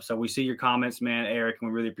 sign up. So we see your comments, man, Eric, and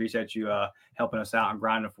we really appreciate you helping us out and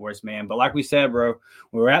grinding for us, man. But like we said, bro,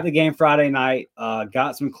 we were at the game Friday night,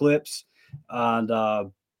 got some clips,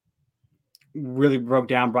 and really broke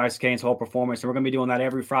down Bryce Cain's whole performance. And we're going to be doing that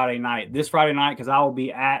every Friday night. This Friday night, because I will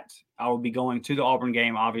be going to the Auburn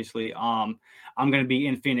game, obviously. I'm going to be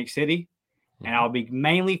in Phoenix City. And I'll be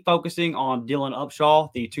mainly focusing on Dylan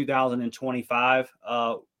Upshaw, the 2025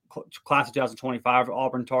 class of 2025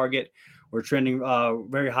 Auburn target. We're trending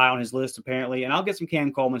very high on his list, apparently. And I'll get some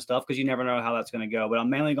Cam Coleman stuff because you never know how that's going to go. But I'm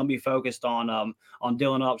mainly going to be focused on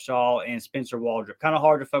Dylan Upshaw and Spencer Waldrop. Kind of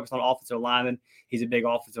hard to focus on offensive lineman. He's a big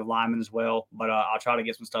offensive lineman as well. But I'll try to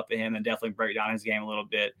get some stuff to him and definitely break down his game a little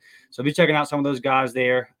bit. So be checking out some of those guys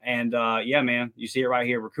there. And, yeah, man, you see it right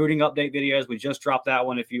here. Recruiting update videos. We just dropped that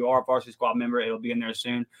one. If you are a varsity squad member, it'll be in there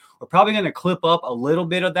soon. We're probably going to clip up a little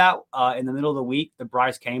bit of that in the middle of the week, the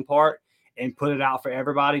Bryce Cain part, and put it out for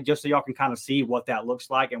everybody just so y'all can kind of see what that looks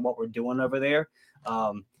like and what we're doing over there.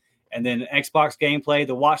 And then Xbox gameplay,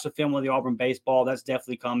 to watch the film of the Auburn baseball, that's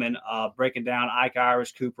definitely coming. Breaking down Ike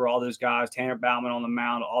Irish, Cooper, all those guys, Tanner Bauman on the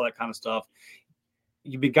mound, all that kind of stuff.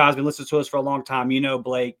 You guys been listening to us for a long time. You know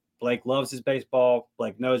Blake. Blake loves his baseball.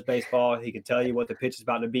 Blake knows baseball. He can tell you what the pitch is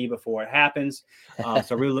about to be before it happens.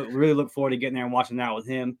 So really look forward to getting there and watching that with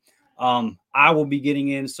him. I will be getting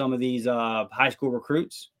in some of these high school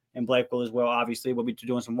recruits, and Blake will as well. Obviously, we'll be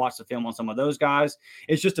doing some watch the film on some of those guys.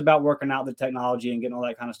 It's just about working out the technology and getting all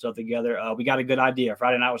that kind of stuff together. We got a good idea.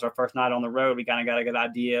 Friday night was our first night on the road. We kind of got a good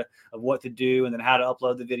idea of what to do and then how to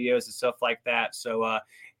upload the videos and stuff like that. So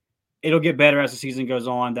it'll get better as the season goes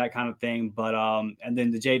on, that kind of thing. But and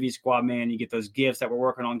then the JV squad, man, you get those gifts that we're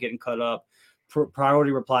working on getting cut up,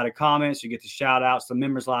 priority reply to comments, you get the shout outs, the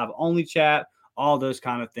members live only chat, all those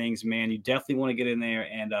kind of things, man. You definitely want to get in there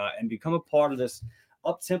and become a part of this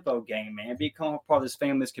up-tempo game, man. Become a part of this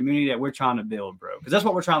family, this community that we're trying to build, bro. Because that's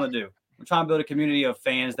what we're trying to do. We're trying to build a community of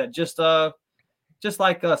fans that just like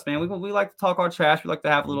us, man. We like to talk our trash. We like to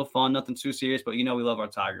have a little fun, nothing too serious, but we love our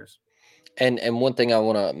Tigers. And one thing I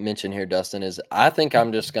want to mention here, Dustin, is I think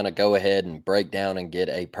I'm just going to go ahead and break down and get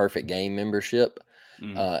a Perfect Game membership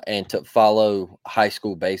and to follow high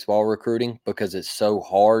school baseball recruiting, because it's so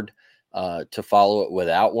hard to follow it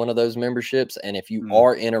without one of those memberships. And if you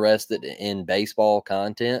are interested in baseball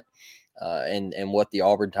content and what the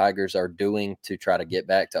Auburn Tigers are doing to try to get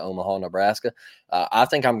back to Omaha, Nebraska, I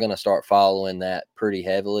think I'm going to start following that pretty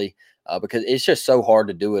heavily because it's just so hard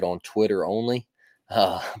to do it on Twitter only.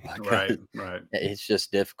 Right. It's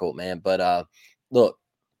just difficult, man. But look,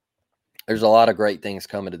 there's a lot of great things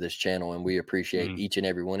coming to this channel, and we appreciate each and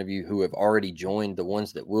every one of you who have already joined, the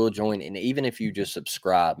ones that will join. And even if you just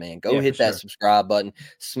subscribe, man, go hit that subscribe button,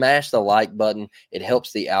 smash the like button. It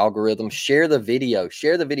helps the algorithm. Share the video.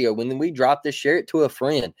 When we drop this, share it to a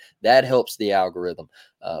friend. That helps the algorithm.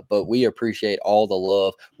 But we appreciate all the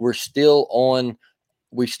love. We still want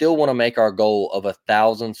to make our goal of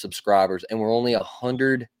 1,000 subscribers, and we're only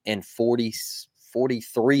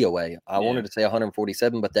 143 away. I wanted to say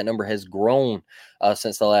 147, but that number has grown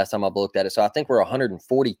since the last time I looked at it. So I think we're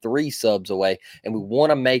 143 subs away, and we want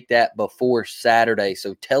to make that before Saturday.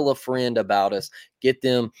 So tell a friend about us. Get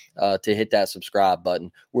them to hit that subscribe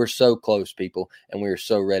button. We're so close, people, and we're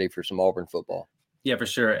so ready for some Auburn football. Yeah, for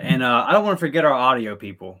sure. And I don't want to forget our audio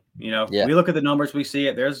people. We look at the numbers, we see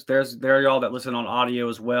it. There are y'all that listen on audio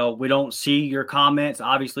as well. We don't see your comments,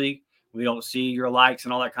 obviously. We don't see your likes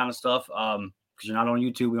and all that kind of stuff. Because you're not on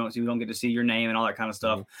YouTube, we don't get to see your name and all that kind of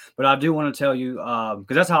stuff. But I do want to tell you,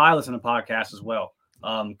 because that's how I listen to podcasts as well.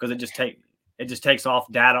 Because it just takes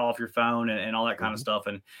off data off your phone and all that kind of stuff.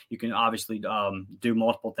 And you can obviously do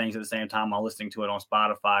multiple things at the same time while listening to it on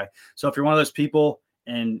Spotify. So if you're one of those people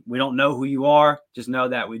and we don't know who you are, just know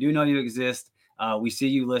that we do know you exist. We see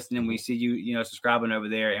you listening. We see you, subscribing over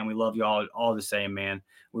there, and we love you all the same, man.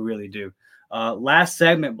 We really do. Last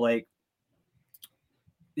segment, Blake.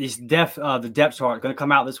 The depth chart going to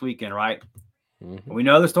come out this weekend, right? Mm-hmm. We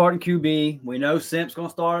know they're starting QB. We know Simp's going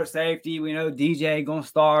to start at safety. We know DJ going to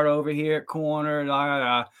start over here at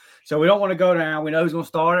corner. So we don't want to go down. We know he's going to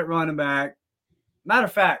start at running back. Matter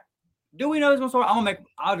of fact, do we know he's going to start? I'm going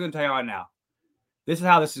to tell you right now. This is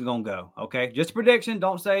how this is going to go, okay? Just a prediction.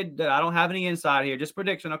 Don't say that I don't have any insight here. Just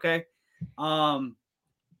prediction, okay?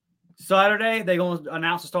 Saturday, they're going to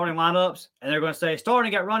announce the starting lineups, and they're going to say,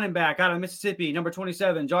 starting at running back out of Mississippi, number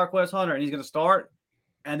 27, Jarquez Hunter, and he's going to start.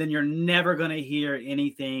 And then you're never going to hear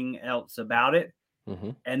anything else about it.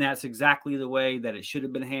 Mm-hmm. And that's exactly the way that it should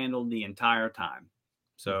have been handled the entire time.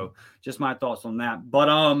 So just my thoughts on that. But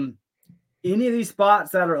any of these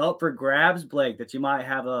spots that are up for grabs, Blake, that you might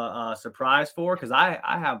have a surprise for? Because I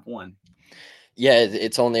have one. Yeah,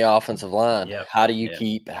 it's on the offensive line. Yep. How do you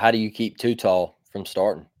keep Too Tall from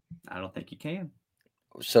starting? I don't think you can.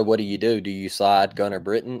 So what do? Do you slide Gunnar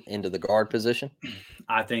Britton into the guard position?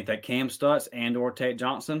 I think that Cam Stutz and or Tate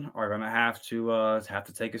Johnson are going to have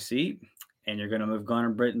to take a seat, and you're going to move Gunnar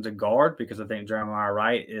Britton to guard because I think Jeremiah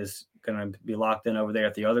Wright is going to be locked in over there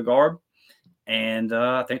at the other guard, and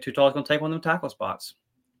I think Too Tall is going to take one of them tackle spots.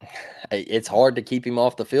 It's hard to keep him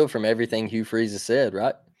off the field from everything Hugh Freeze has said,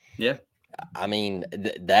 right? Yeah, I mean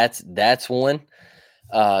that's one.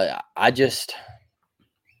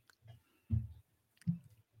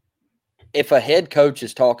 If a head coach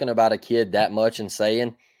is talking about a kid that much and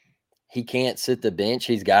saying he can't sit the bench,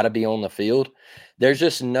 he's got to be on the field, there's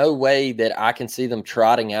just no way that I can see them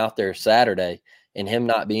trotting out there Saturday and him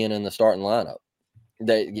not being in the starting lineup.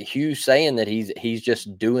 Hugh's saying that he's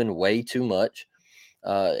just doing way too much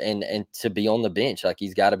and to be on the bench, like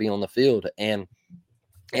he's got to be on the field. And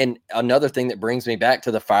another thing that brings me back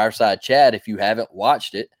to the Fireside Chat, if you haven't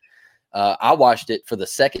watched it, I watched it for the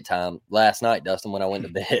second time last night, Dustin, when I went to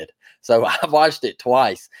bed. So I watched it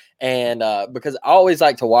twice. And because I always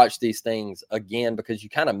like to watch these things again because you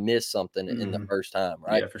kind of miss something in the first time,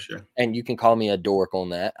 right? Yeah, for sure. And you can call me a dork on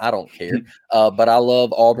that. I don't care. But I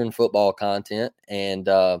love Auburn football content. And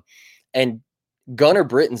Gunnar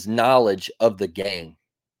Britton's knowledge of the game,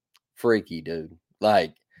 freaky, dude.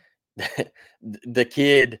 Like the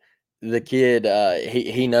kid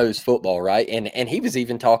he knows football, right? And he was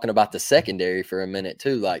even talking about the secondary for a minute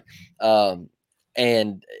too, like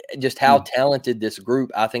and just how talented this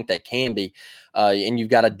group I think they can be. And you've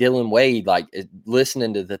got a Dylan Wade, like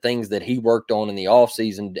listening to the things that he worked on in the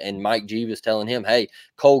offseason, and Mike G was telling him, hey,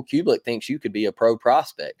 Cole Kubelik thinks you could be a pro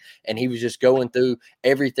prospect. And he was just going through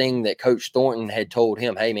everything that Coach Thornton had told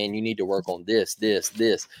him, hey, man, you need to work on this.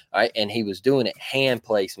 All right. And he was doing it, hand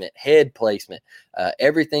placement, head placement,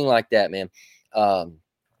 everything like that, man.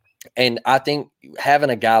 And I think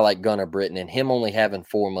having a guy like Gunnar Britton and him only having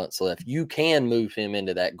 4 months left, you can move him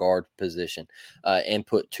into that guard position and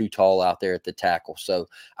put Too Tall out there at the tackle. So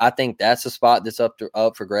I think that's a spot that's up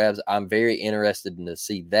for grabs. I'm very interested in to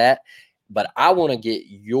see that. But I want to get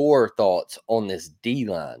your thoughts on this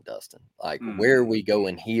D-line, Dustin. Like, where are we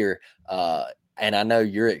going here? And I know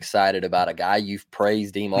you're excited about a guy. You've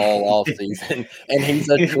praised him all offseason, and he's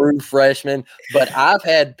a true freshman. But I've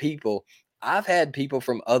had people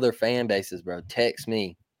from other fan bases, bro, text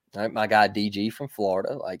me. Right? My guy DG from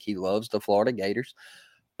Florida, like he loves the Florida Gators.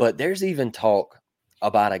 But there's even talk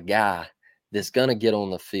about a guy that's going to get on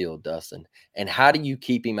the field, Dustin. And how do you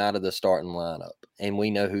keep him out of the starting lineup? And we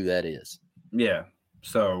know who that is. Yeah.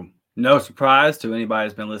 So no surprise to anybody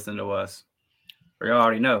that's been listening to us. We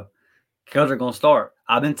already know. Keldrick going to start.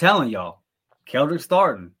 I've been telling y'all. Keldrick's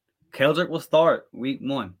starting. Keldrick will start week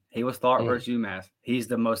 1. He will start versus UMass. He's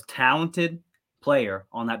the most talented player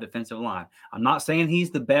on that defensive line. I'm not saying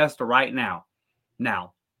he's the best right now.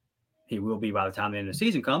 Now, he will be by the time the end of the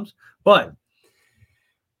season comes. But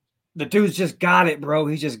the dude's just got it, bro.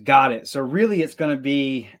 He's just got it. So really it's going to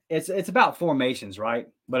be – it's about formations, right?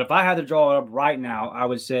 But if I had to draw it up right now, I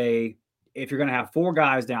would say if you're going to have 4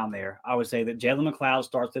 guys down there, I would say that Jalen McLeod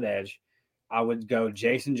starts at edge. I would go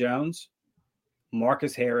Jason Jones,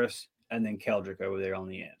 Marcus Harris, and then Keldrick over there on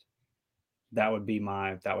the end. That would be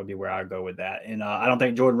where I go with that. And I don't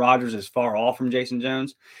think Jordan Rogers is far off from Jason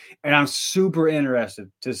Jones. And I'm super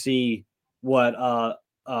interested to see what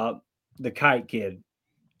the Kite kid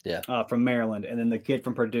from Maryland and then the kid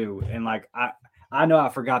from Purdue. And like, I know I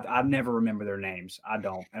forgot. I never remember their names. I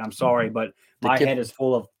don't. And I'm sorry, but my head is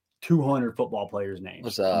full of 200 football players' names.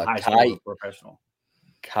 Was high school professional.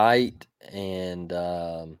 Kite and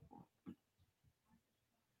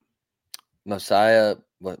Mosiah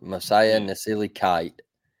Nasili Kite,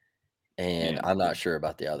 and I'm not sure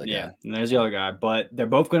about the other guy. And there's the other guy, but they're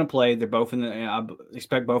both going to play. They're both in the. I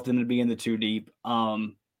expect both of them to be in the 2 deep. But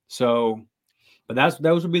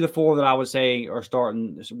those would be the 4 that I would say are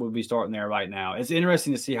starting. Would be starting there right now. It's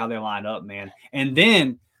interesting to see how they line up, man. And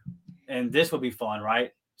this would be fun,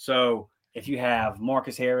 right? So if you have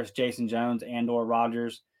Marcus Harris, Jason Jones, and/or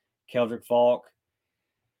Rogers, Keldrick Falk,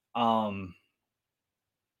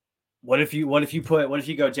 what if you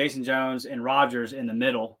go Jason Jones and Rogers in the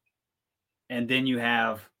middle, and then you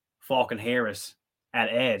have Falk and Harris at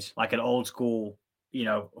edge, like an old school,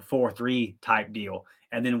 4-3 type deal.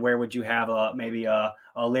 And then where would you have maybe a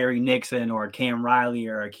Larry Nixon or a Cam Riley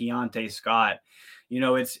or a Keontae Scott?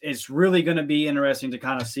 It's really going to be interesting to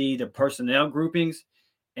kind of see the personnel groupings.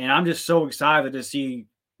 And I'm just so excited to see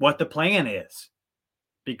what the plan is,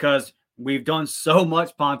 because we've done so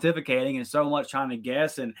much pontificating and so much trying to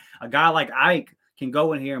guess. And a guy like Ike can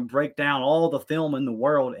go in here and break down all the film in the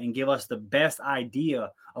world and give us the best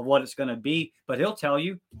idea of what it's going to be. But he'll tell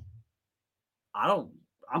you, I'm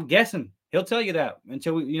guessing. He'll tell you that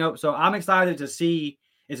until we, so I'm excited to see.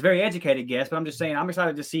 It's a very educated guess, but I'm just saying I'm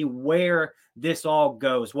excited to see where this all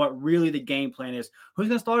goes, what really the game plan is. Who's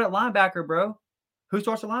going to start at linebacker, bro? Who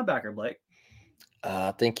starts at linebacker, Blake?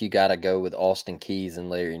 I think you got to go with Austin Keys and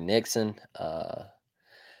Larry Nixon. I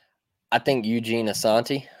think Eugene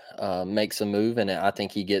Asante makes a move, and I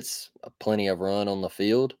think he gets plenty of run on the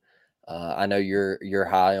field. I know you're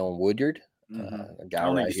high on Woodyard, a guy. I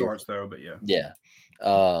don't right think he starts though, but yeah.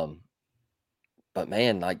 But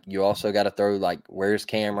man, like, you also got to throw, like, where's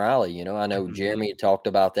Cam Riley? I know Jeremy talked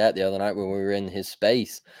about that the other night when we were in his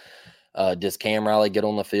space. Does Cam Riley get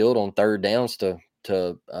on the field on third downs to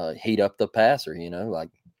heat up the passer? Like,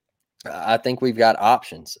 I think we've got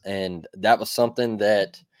options, and that was something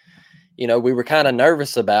that we were kind of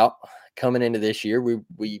nervous about coming into this year. We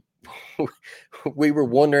were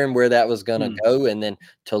wondering where that was going to go, and then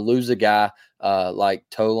to lose a guy like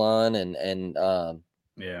Tolan and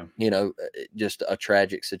just a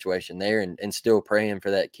tragic situation there, and still praying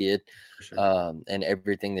for that kid, and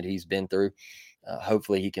everything that he's been through.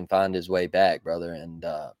 Hopefully he can find his way back, brother. And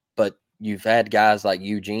but you've had guys like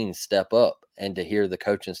Eugene step up, and to hear the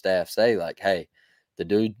coaching staff say, like, hey, the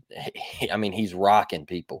dude, he's rocking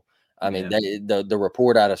people. The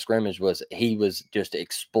report out of scrimmage was he was just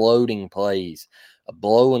exploding plays,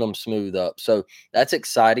 blowing them smooth up. So that's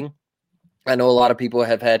exciting. I know a lot of people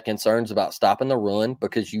have had concerns about stopping the run,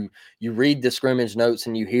 because you read the scrimmage notes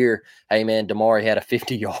and you hear, hey, man, Damari had a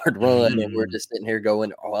 50-yard run, and we're just sitting here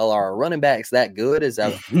going, well, are our running backs that good? Has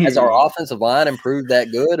our offensive line improved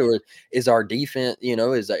that good? Or is our defense,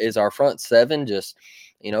 is our front seven just,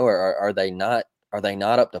 are they not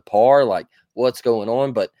up to par? Like, what's going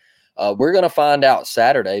on? But we're going to find out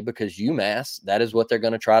Saturday, because UMass, that is what they're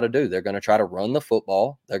going to try to do. They're going to try to run the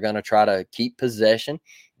football. They're going to try to keep possession.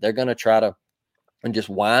 They're going to try to just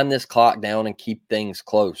wind this clock down and keep things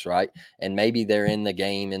close, right? And maybe they're in the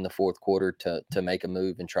game in the fourth quarter to make a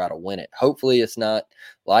move and try to win it. Hopefully it's not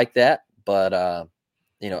like that, but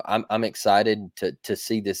I'm excited to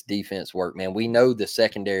see this defense work, man. We know the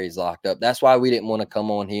secondary is locked up. That's why we didn't want to come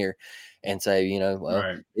on here and say,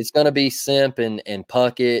 it's going to be Simp and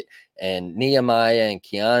Puckett and Nehemiah and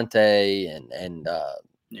Keontae and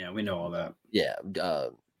we know all that. Yeah.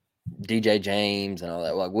 DJ James and all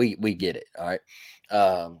that. Like, we get it. All right.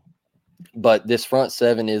 But this front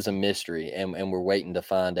seven is a mystery, and we're waiting to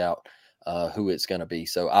find out who it's going to be.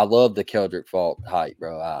 So I love the Keldrick Falk hype,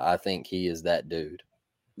 bro. I think he is that dude.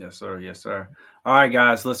 Yes, sir. Yes, sir. All right,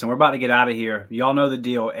 guys, listen, we're about to get out of here. Y'all know the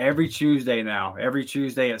deal. Every Tuesday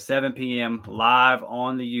at 7 p.m. live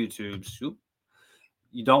on the YouTube.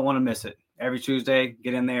 You don't want to miss it. Every Tuesday,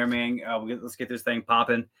 get in there, man. Let's get this thing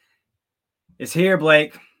popping. It's here,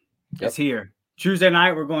 Blake. Yep. It's here. Tuesday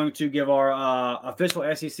night, we're going to give our official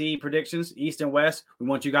SEC predictions, East and West. We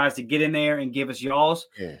want you guys to get in there and give us y'all's.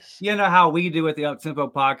 Yes. You know how we do with the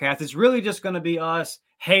Uptempo podcast. It's really just going to be us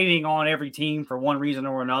hating on every team for one reason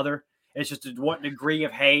or another. It's just what degree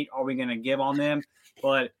of hate are we going to give on them.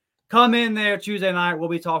 But come in there Tuesday night. We'll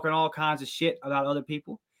be talking all kinds of shit about other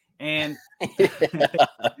people. And, bump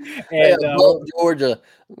Georgia,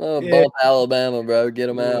 bump Alabama, bro. Get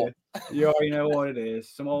them out. You already know what it is.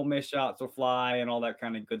 Some Ole Miss shots will fly and all that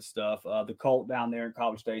kind of good stuff. The Colt down there in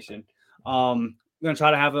College Station. We're going to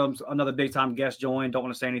try to have another big-time guest join. Don't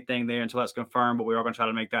want to say anything there until that's confirmed, but we are going to try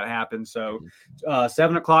to make that happen. So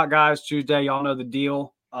 7 o'clock, guys, Tuesday. Y'all know the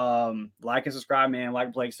deal. Like and subscribe, man.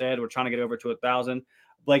 Like Blake said, we're trying to get over to 1,000.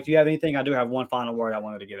 Blake, do you have anything? I do have one final word I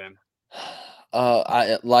wanted to get in.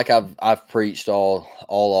 I've preached all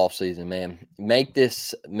off season, man. Make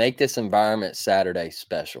this environment Saturday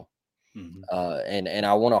special. And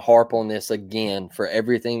I want to harp on this again for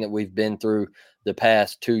everything that we've been through the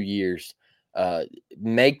past 2 years.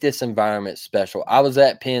 Make this environment special. I was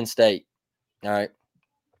at Penn State. All right.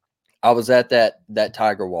 I was at that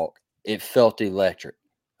Tiger Walk. It felt electric.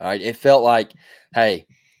 All right. It felt like, hey,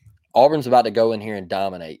 Auburn's about to go in here and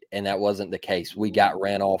dominate. And that wasn't the case. We got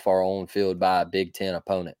ran off our own field by a Big Ten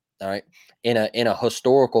opponent. All right. In a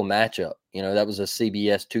historical matchup. That was a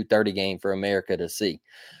CBS 2:30 game for America to see.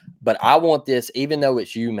 But I want this, even though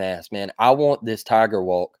it's UMass, man, I want this Tiger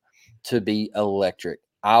Walk to be electric.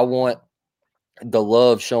 I want the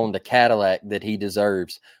love shown to Cadillac that he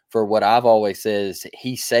deserves for what I've always said is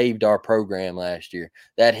he saved our program last year.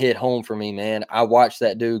 That hit home for me, man. I watched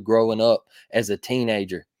that dude growing up as a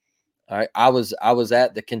teenager. All right, I was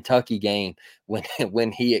at the Kentucky game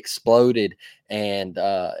when he exploded and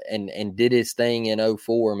did his thing in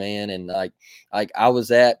 2004, man. And like I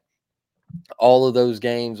was at all of those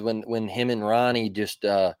games when him and Ronnie just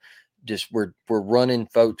were running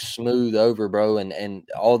folks smooth over, bro, and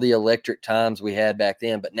all the electric times we had back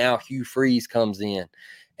then. But now Hugh Freeze comes in,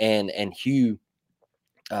 and Hugh,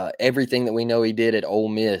 everything that we know he did at Ole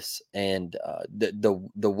Miss and the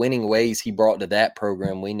winning ways he brought to that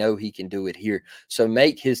program, we know he can do it here. So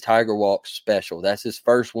make his Tiger Walk special. That's his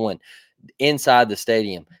first one. Inside the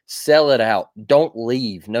stadium, sell it out. Don't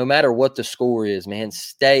leave, no matter what the score is, man.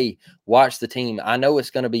 Stay, watch the team. I know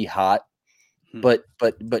it's going to be hot, but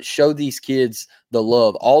show these kids the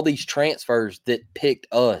love. All these transfers that picked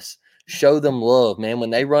us, show them love, man.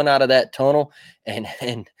 When they run out of that tunnel and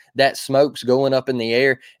that smoke's going up in the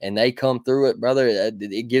air and they come through it, brother,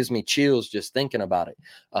 it gives me chills just thinking about it.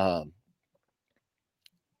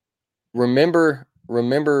 Remember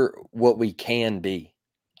what we can be.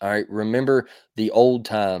 All right. Remember the old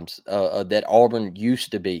times that Auburn used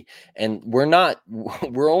to be. And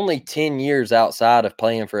we're only 10 years outside of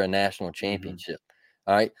playing for a national championship.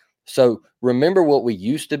 All right. So remember what we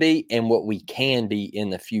used to be and what we can be in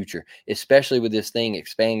the future, especially with this thing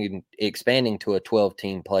expanding to a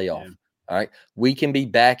 12-team playoff. Yeah. All right. We can be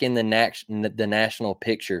back in the national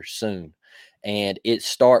picture soon. And it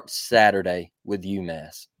starts Saturday with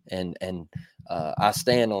UMass. And I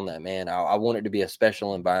stand on that, man. I want it to be a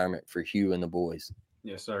special environment for Hugh and the boys.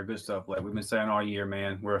 Yes, sir. Good stuff, Blake. We've been saying all year,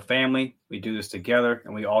 man. We're a family. We do this together,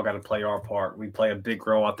 and we all got to play our part. We play a big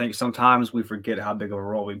role. I think sometimes we forget how big of a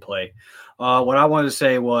role we play. What I wanted to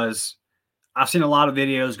say was I've seen a lot of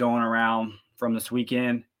videos going around from this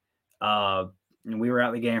weekend. And we were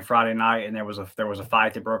at the game Friday night, and there was a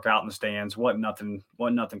fight that broke out in the stands. Wasn't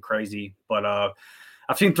nothing crazy, but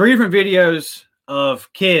I've seen 3 different videos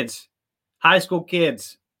of kids, high school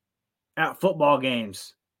kids, at football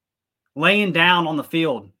games, laying down on the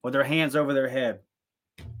field with their hands over their head.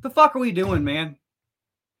 The fuck are we doing, man?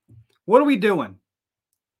 What are we doing?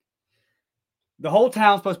 The whole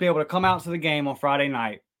town's supposed to be able to come out to the game on Friday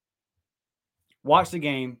night, watch the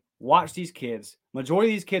game, watch these kids. Majority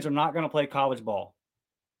of these kids are not going to play college ball.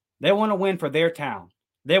 They want to win for their town.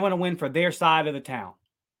 They want to win for their side of the town.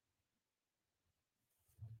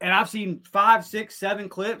 And I've seen 5, 6, 7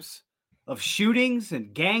 clips of shootings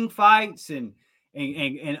and gang fights and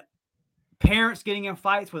parents getting in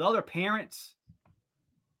fights with other parents.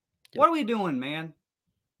 What are we doing, man?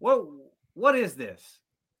 What is this?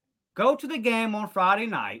 Go to the game on Friday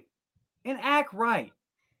night and act right.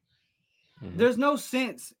 Mm-hmm. There's no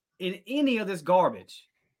sense in any of this garbage.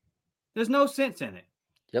 There's no sense in it.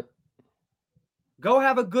 Yep. Go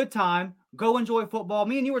have a good time. Go enjoy football.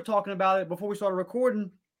 Me and you were talking about it before we started recording.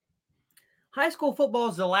 High school football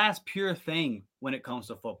is the last pure thing when it comes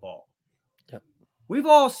to football. Yep. We've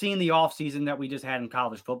all seen the offseason that we just had in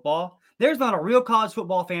college football. There's not a real college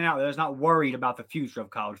football fan out there that's not worried about the future of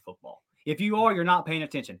college football. If you are, you're not paying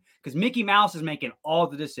attention because Mickey Mouse is making all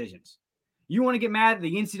the decisions. You want to get mad at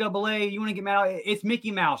the NCAA? You want to get mad at it's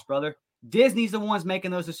Mickey Mouse, brother. Disney's the ones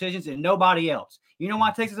making those decisions and nobody else. You know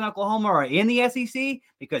why Texas and Oklahoma are in the SEC?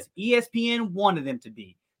 Because ESPN wanted them to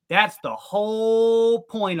be. That's the whole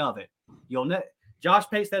point of it. Josh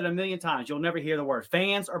Pate said it a million times. You'll never hear the word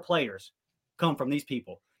fans or players come from these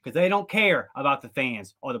people because they don't care about the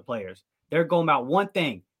fans or the players. They're going about one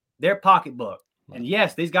thing, their pocketbook. And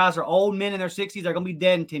yes, these guys are old men in their 60s. They're going to be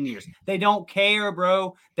dead in 10 years. They don't care,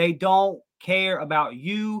 bro. They don't care about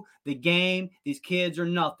you, the game. These kids are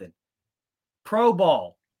nothing. Pro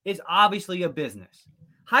ball is obviously a business.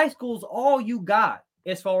 High school's all you got.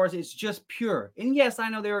 As far as it's just pure. And yes, I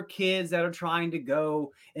know there are kids that are trying to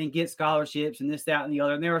go and get scholarships and this, that, and the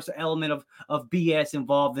other. And there is an element of BS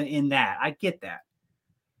involved in that. I get that.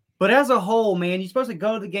 But as a whole, man, you're supposed to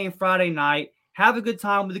go to the game Friday night, have a good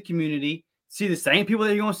time with the community, see the same people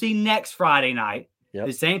that you're going to see next Friday night. Yep.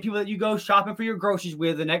 The same people that you go shopping for your groceries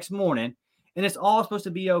with the next morning, and it's all supposed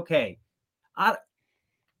to be okay.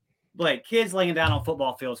 Like kids laying down on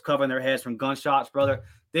football fields, covering their heads from gunshots, brother.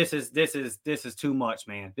 This is too much,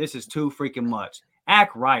 man. This is too freaking much.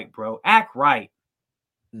 Act right, bro. Act right.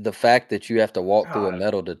 The fact that you have to walk through a God.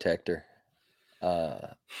 metal detector,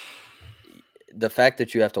 the fact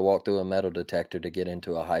that you have to walk through a metal detector to get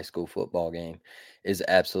into a high school football game is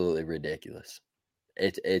absolutely ridiculous.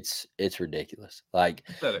 It's ridiculous. Like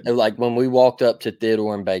when we walked up to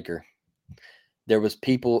Theodore and Baker, there was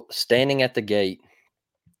people standing at the gate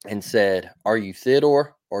and said, "Are you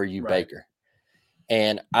Theodore or are you Baker?"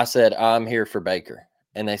 And I said, "I'm here for Baker."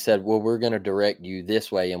 And they said, "Well, we're going to direct you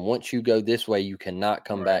this way. And once you go this way, you cannot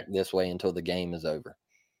come back this way until the game is over."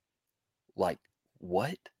 Like,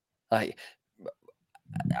 what? Like,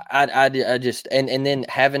 I just, and then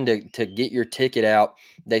having to get your ticket out,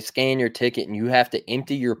 they scan your ticket and you have to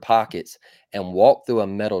empty your pockets and walk through a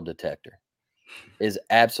metal detector is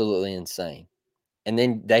absolutely insane. And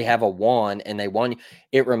then they have a wand and they wand you.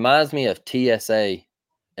 It reminds me of TSA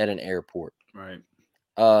at an airport. Right.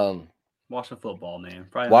 Watching football, man.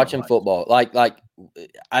 Watching football. Like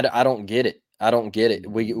I don't get it. I don't get it.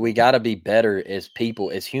 We got to be better as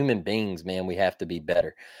people, as human beings, man. We have to be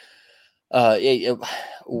better. Like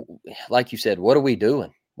you said, what are we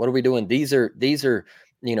doing? What are we doing? These are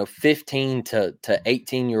 15 to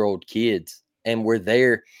 18-year-old kids, and we're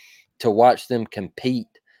there to watch them compete.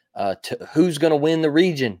 To who's going to win the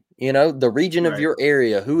region? The region of your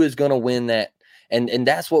area. Who is going to win that? And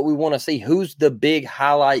that's what we want to see. Who's the big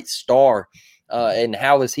highlight star? And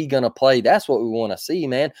how is he going to play? That's what we want to see,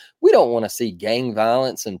 man. We don't want to see gang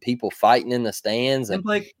violence and people fighting in the stands. And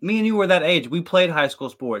Blake, me and you were that age. We played high school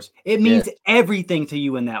sports. It means everything to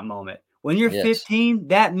you in that moment. When you're 15,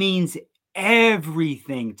 that means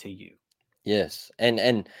everything to you. Yes.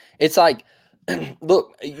 And it's like,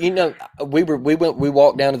 look, we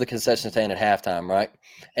walked down to the concession stand at halftime, right?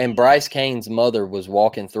 And Bryce Kane's mother was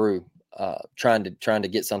walking through, trying to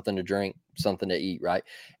get something to drink, something to eat, right?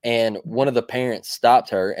 And one of the parents stopped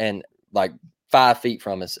her and like 5 feet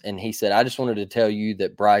from us, and he said, "I just wanted to tell you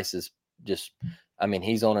that Bryce is just,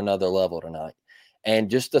 he's on another level tonight." And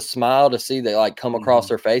just a smile to see that like come across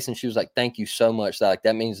her face, and she was like, "Thank you so much.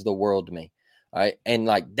 That means the world to me." All right. And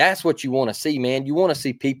like that's what you want to see, man. You want to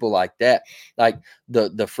see people like that, like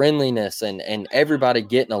the friendliness and everybody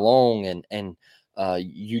getting along, and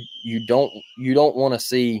you don't want to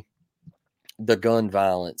see the gun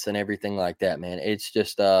violence and everything like that, man. It's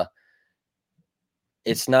just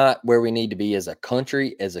it's not where we need to be as a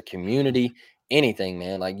country, as a community, anything,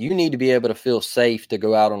 man. Like you need to be able to feel safe to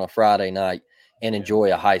go out on a Friday night and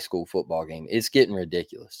enjoy a high school football game. It's getting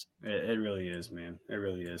ridiculous. It really is, man. It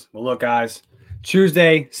really is. Well, look, guys,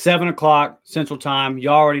 Tuesday, 7:00 Central Time. You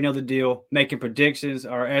already know the deal. Making predictions,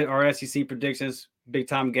 our SEC predictions, big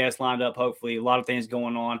time guests lined up, hopefully. A lot of things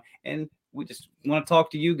going on. And we just want to talk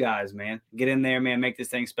to you guys, man. Get in there, man. Make this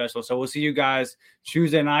thing special. So we'll see you guys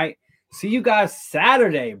Tuesday night. See you guys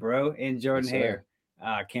Saturday, bro, in Jordan Hare.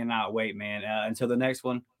 Cannot wait, man. Until the next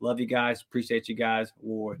one, love you guys. Appreciate you guys.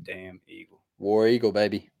 War Damn Eagle. War Eagle,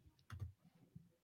 baby.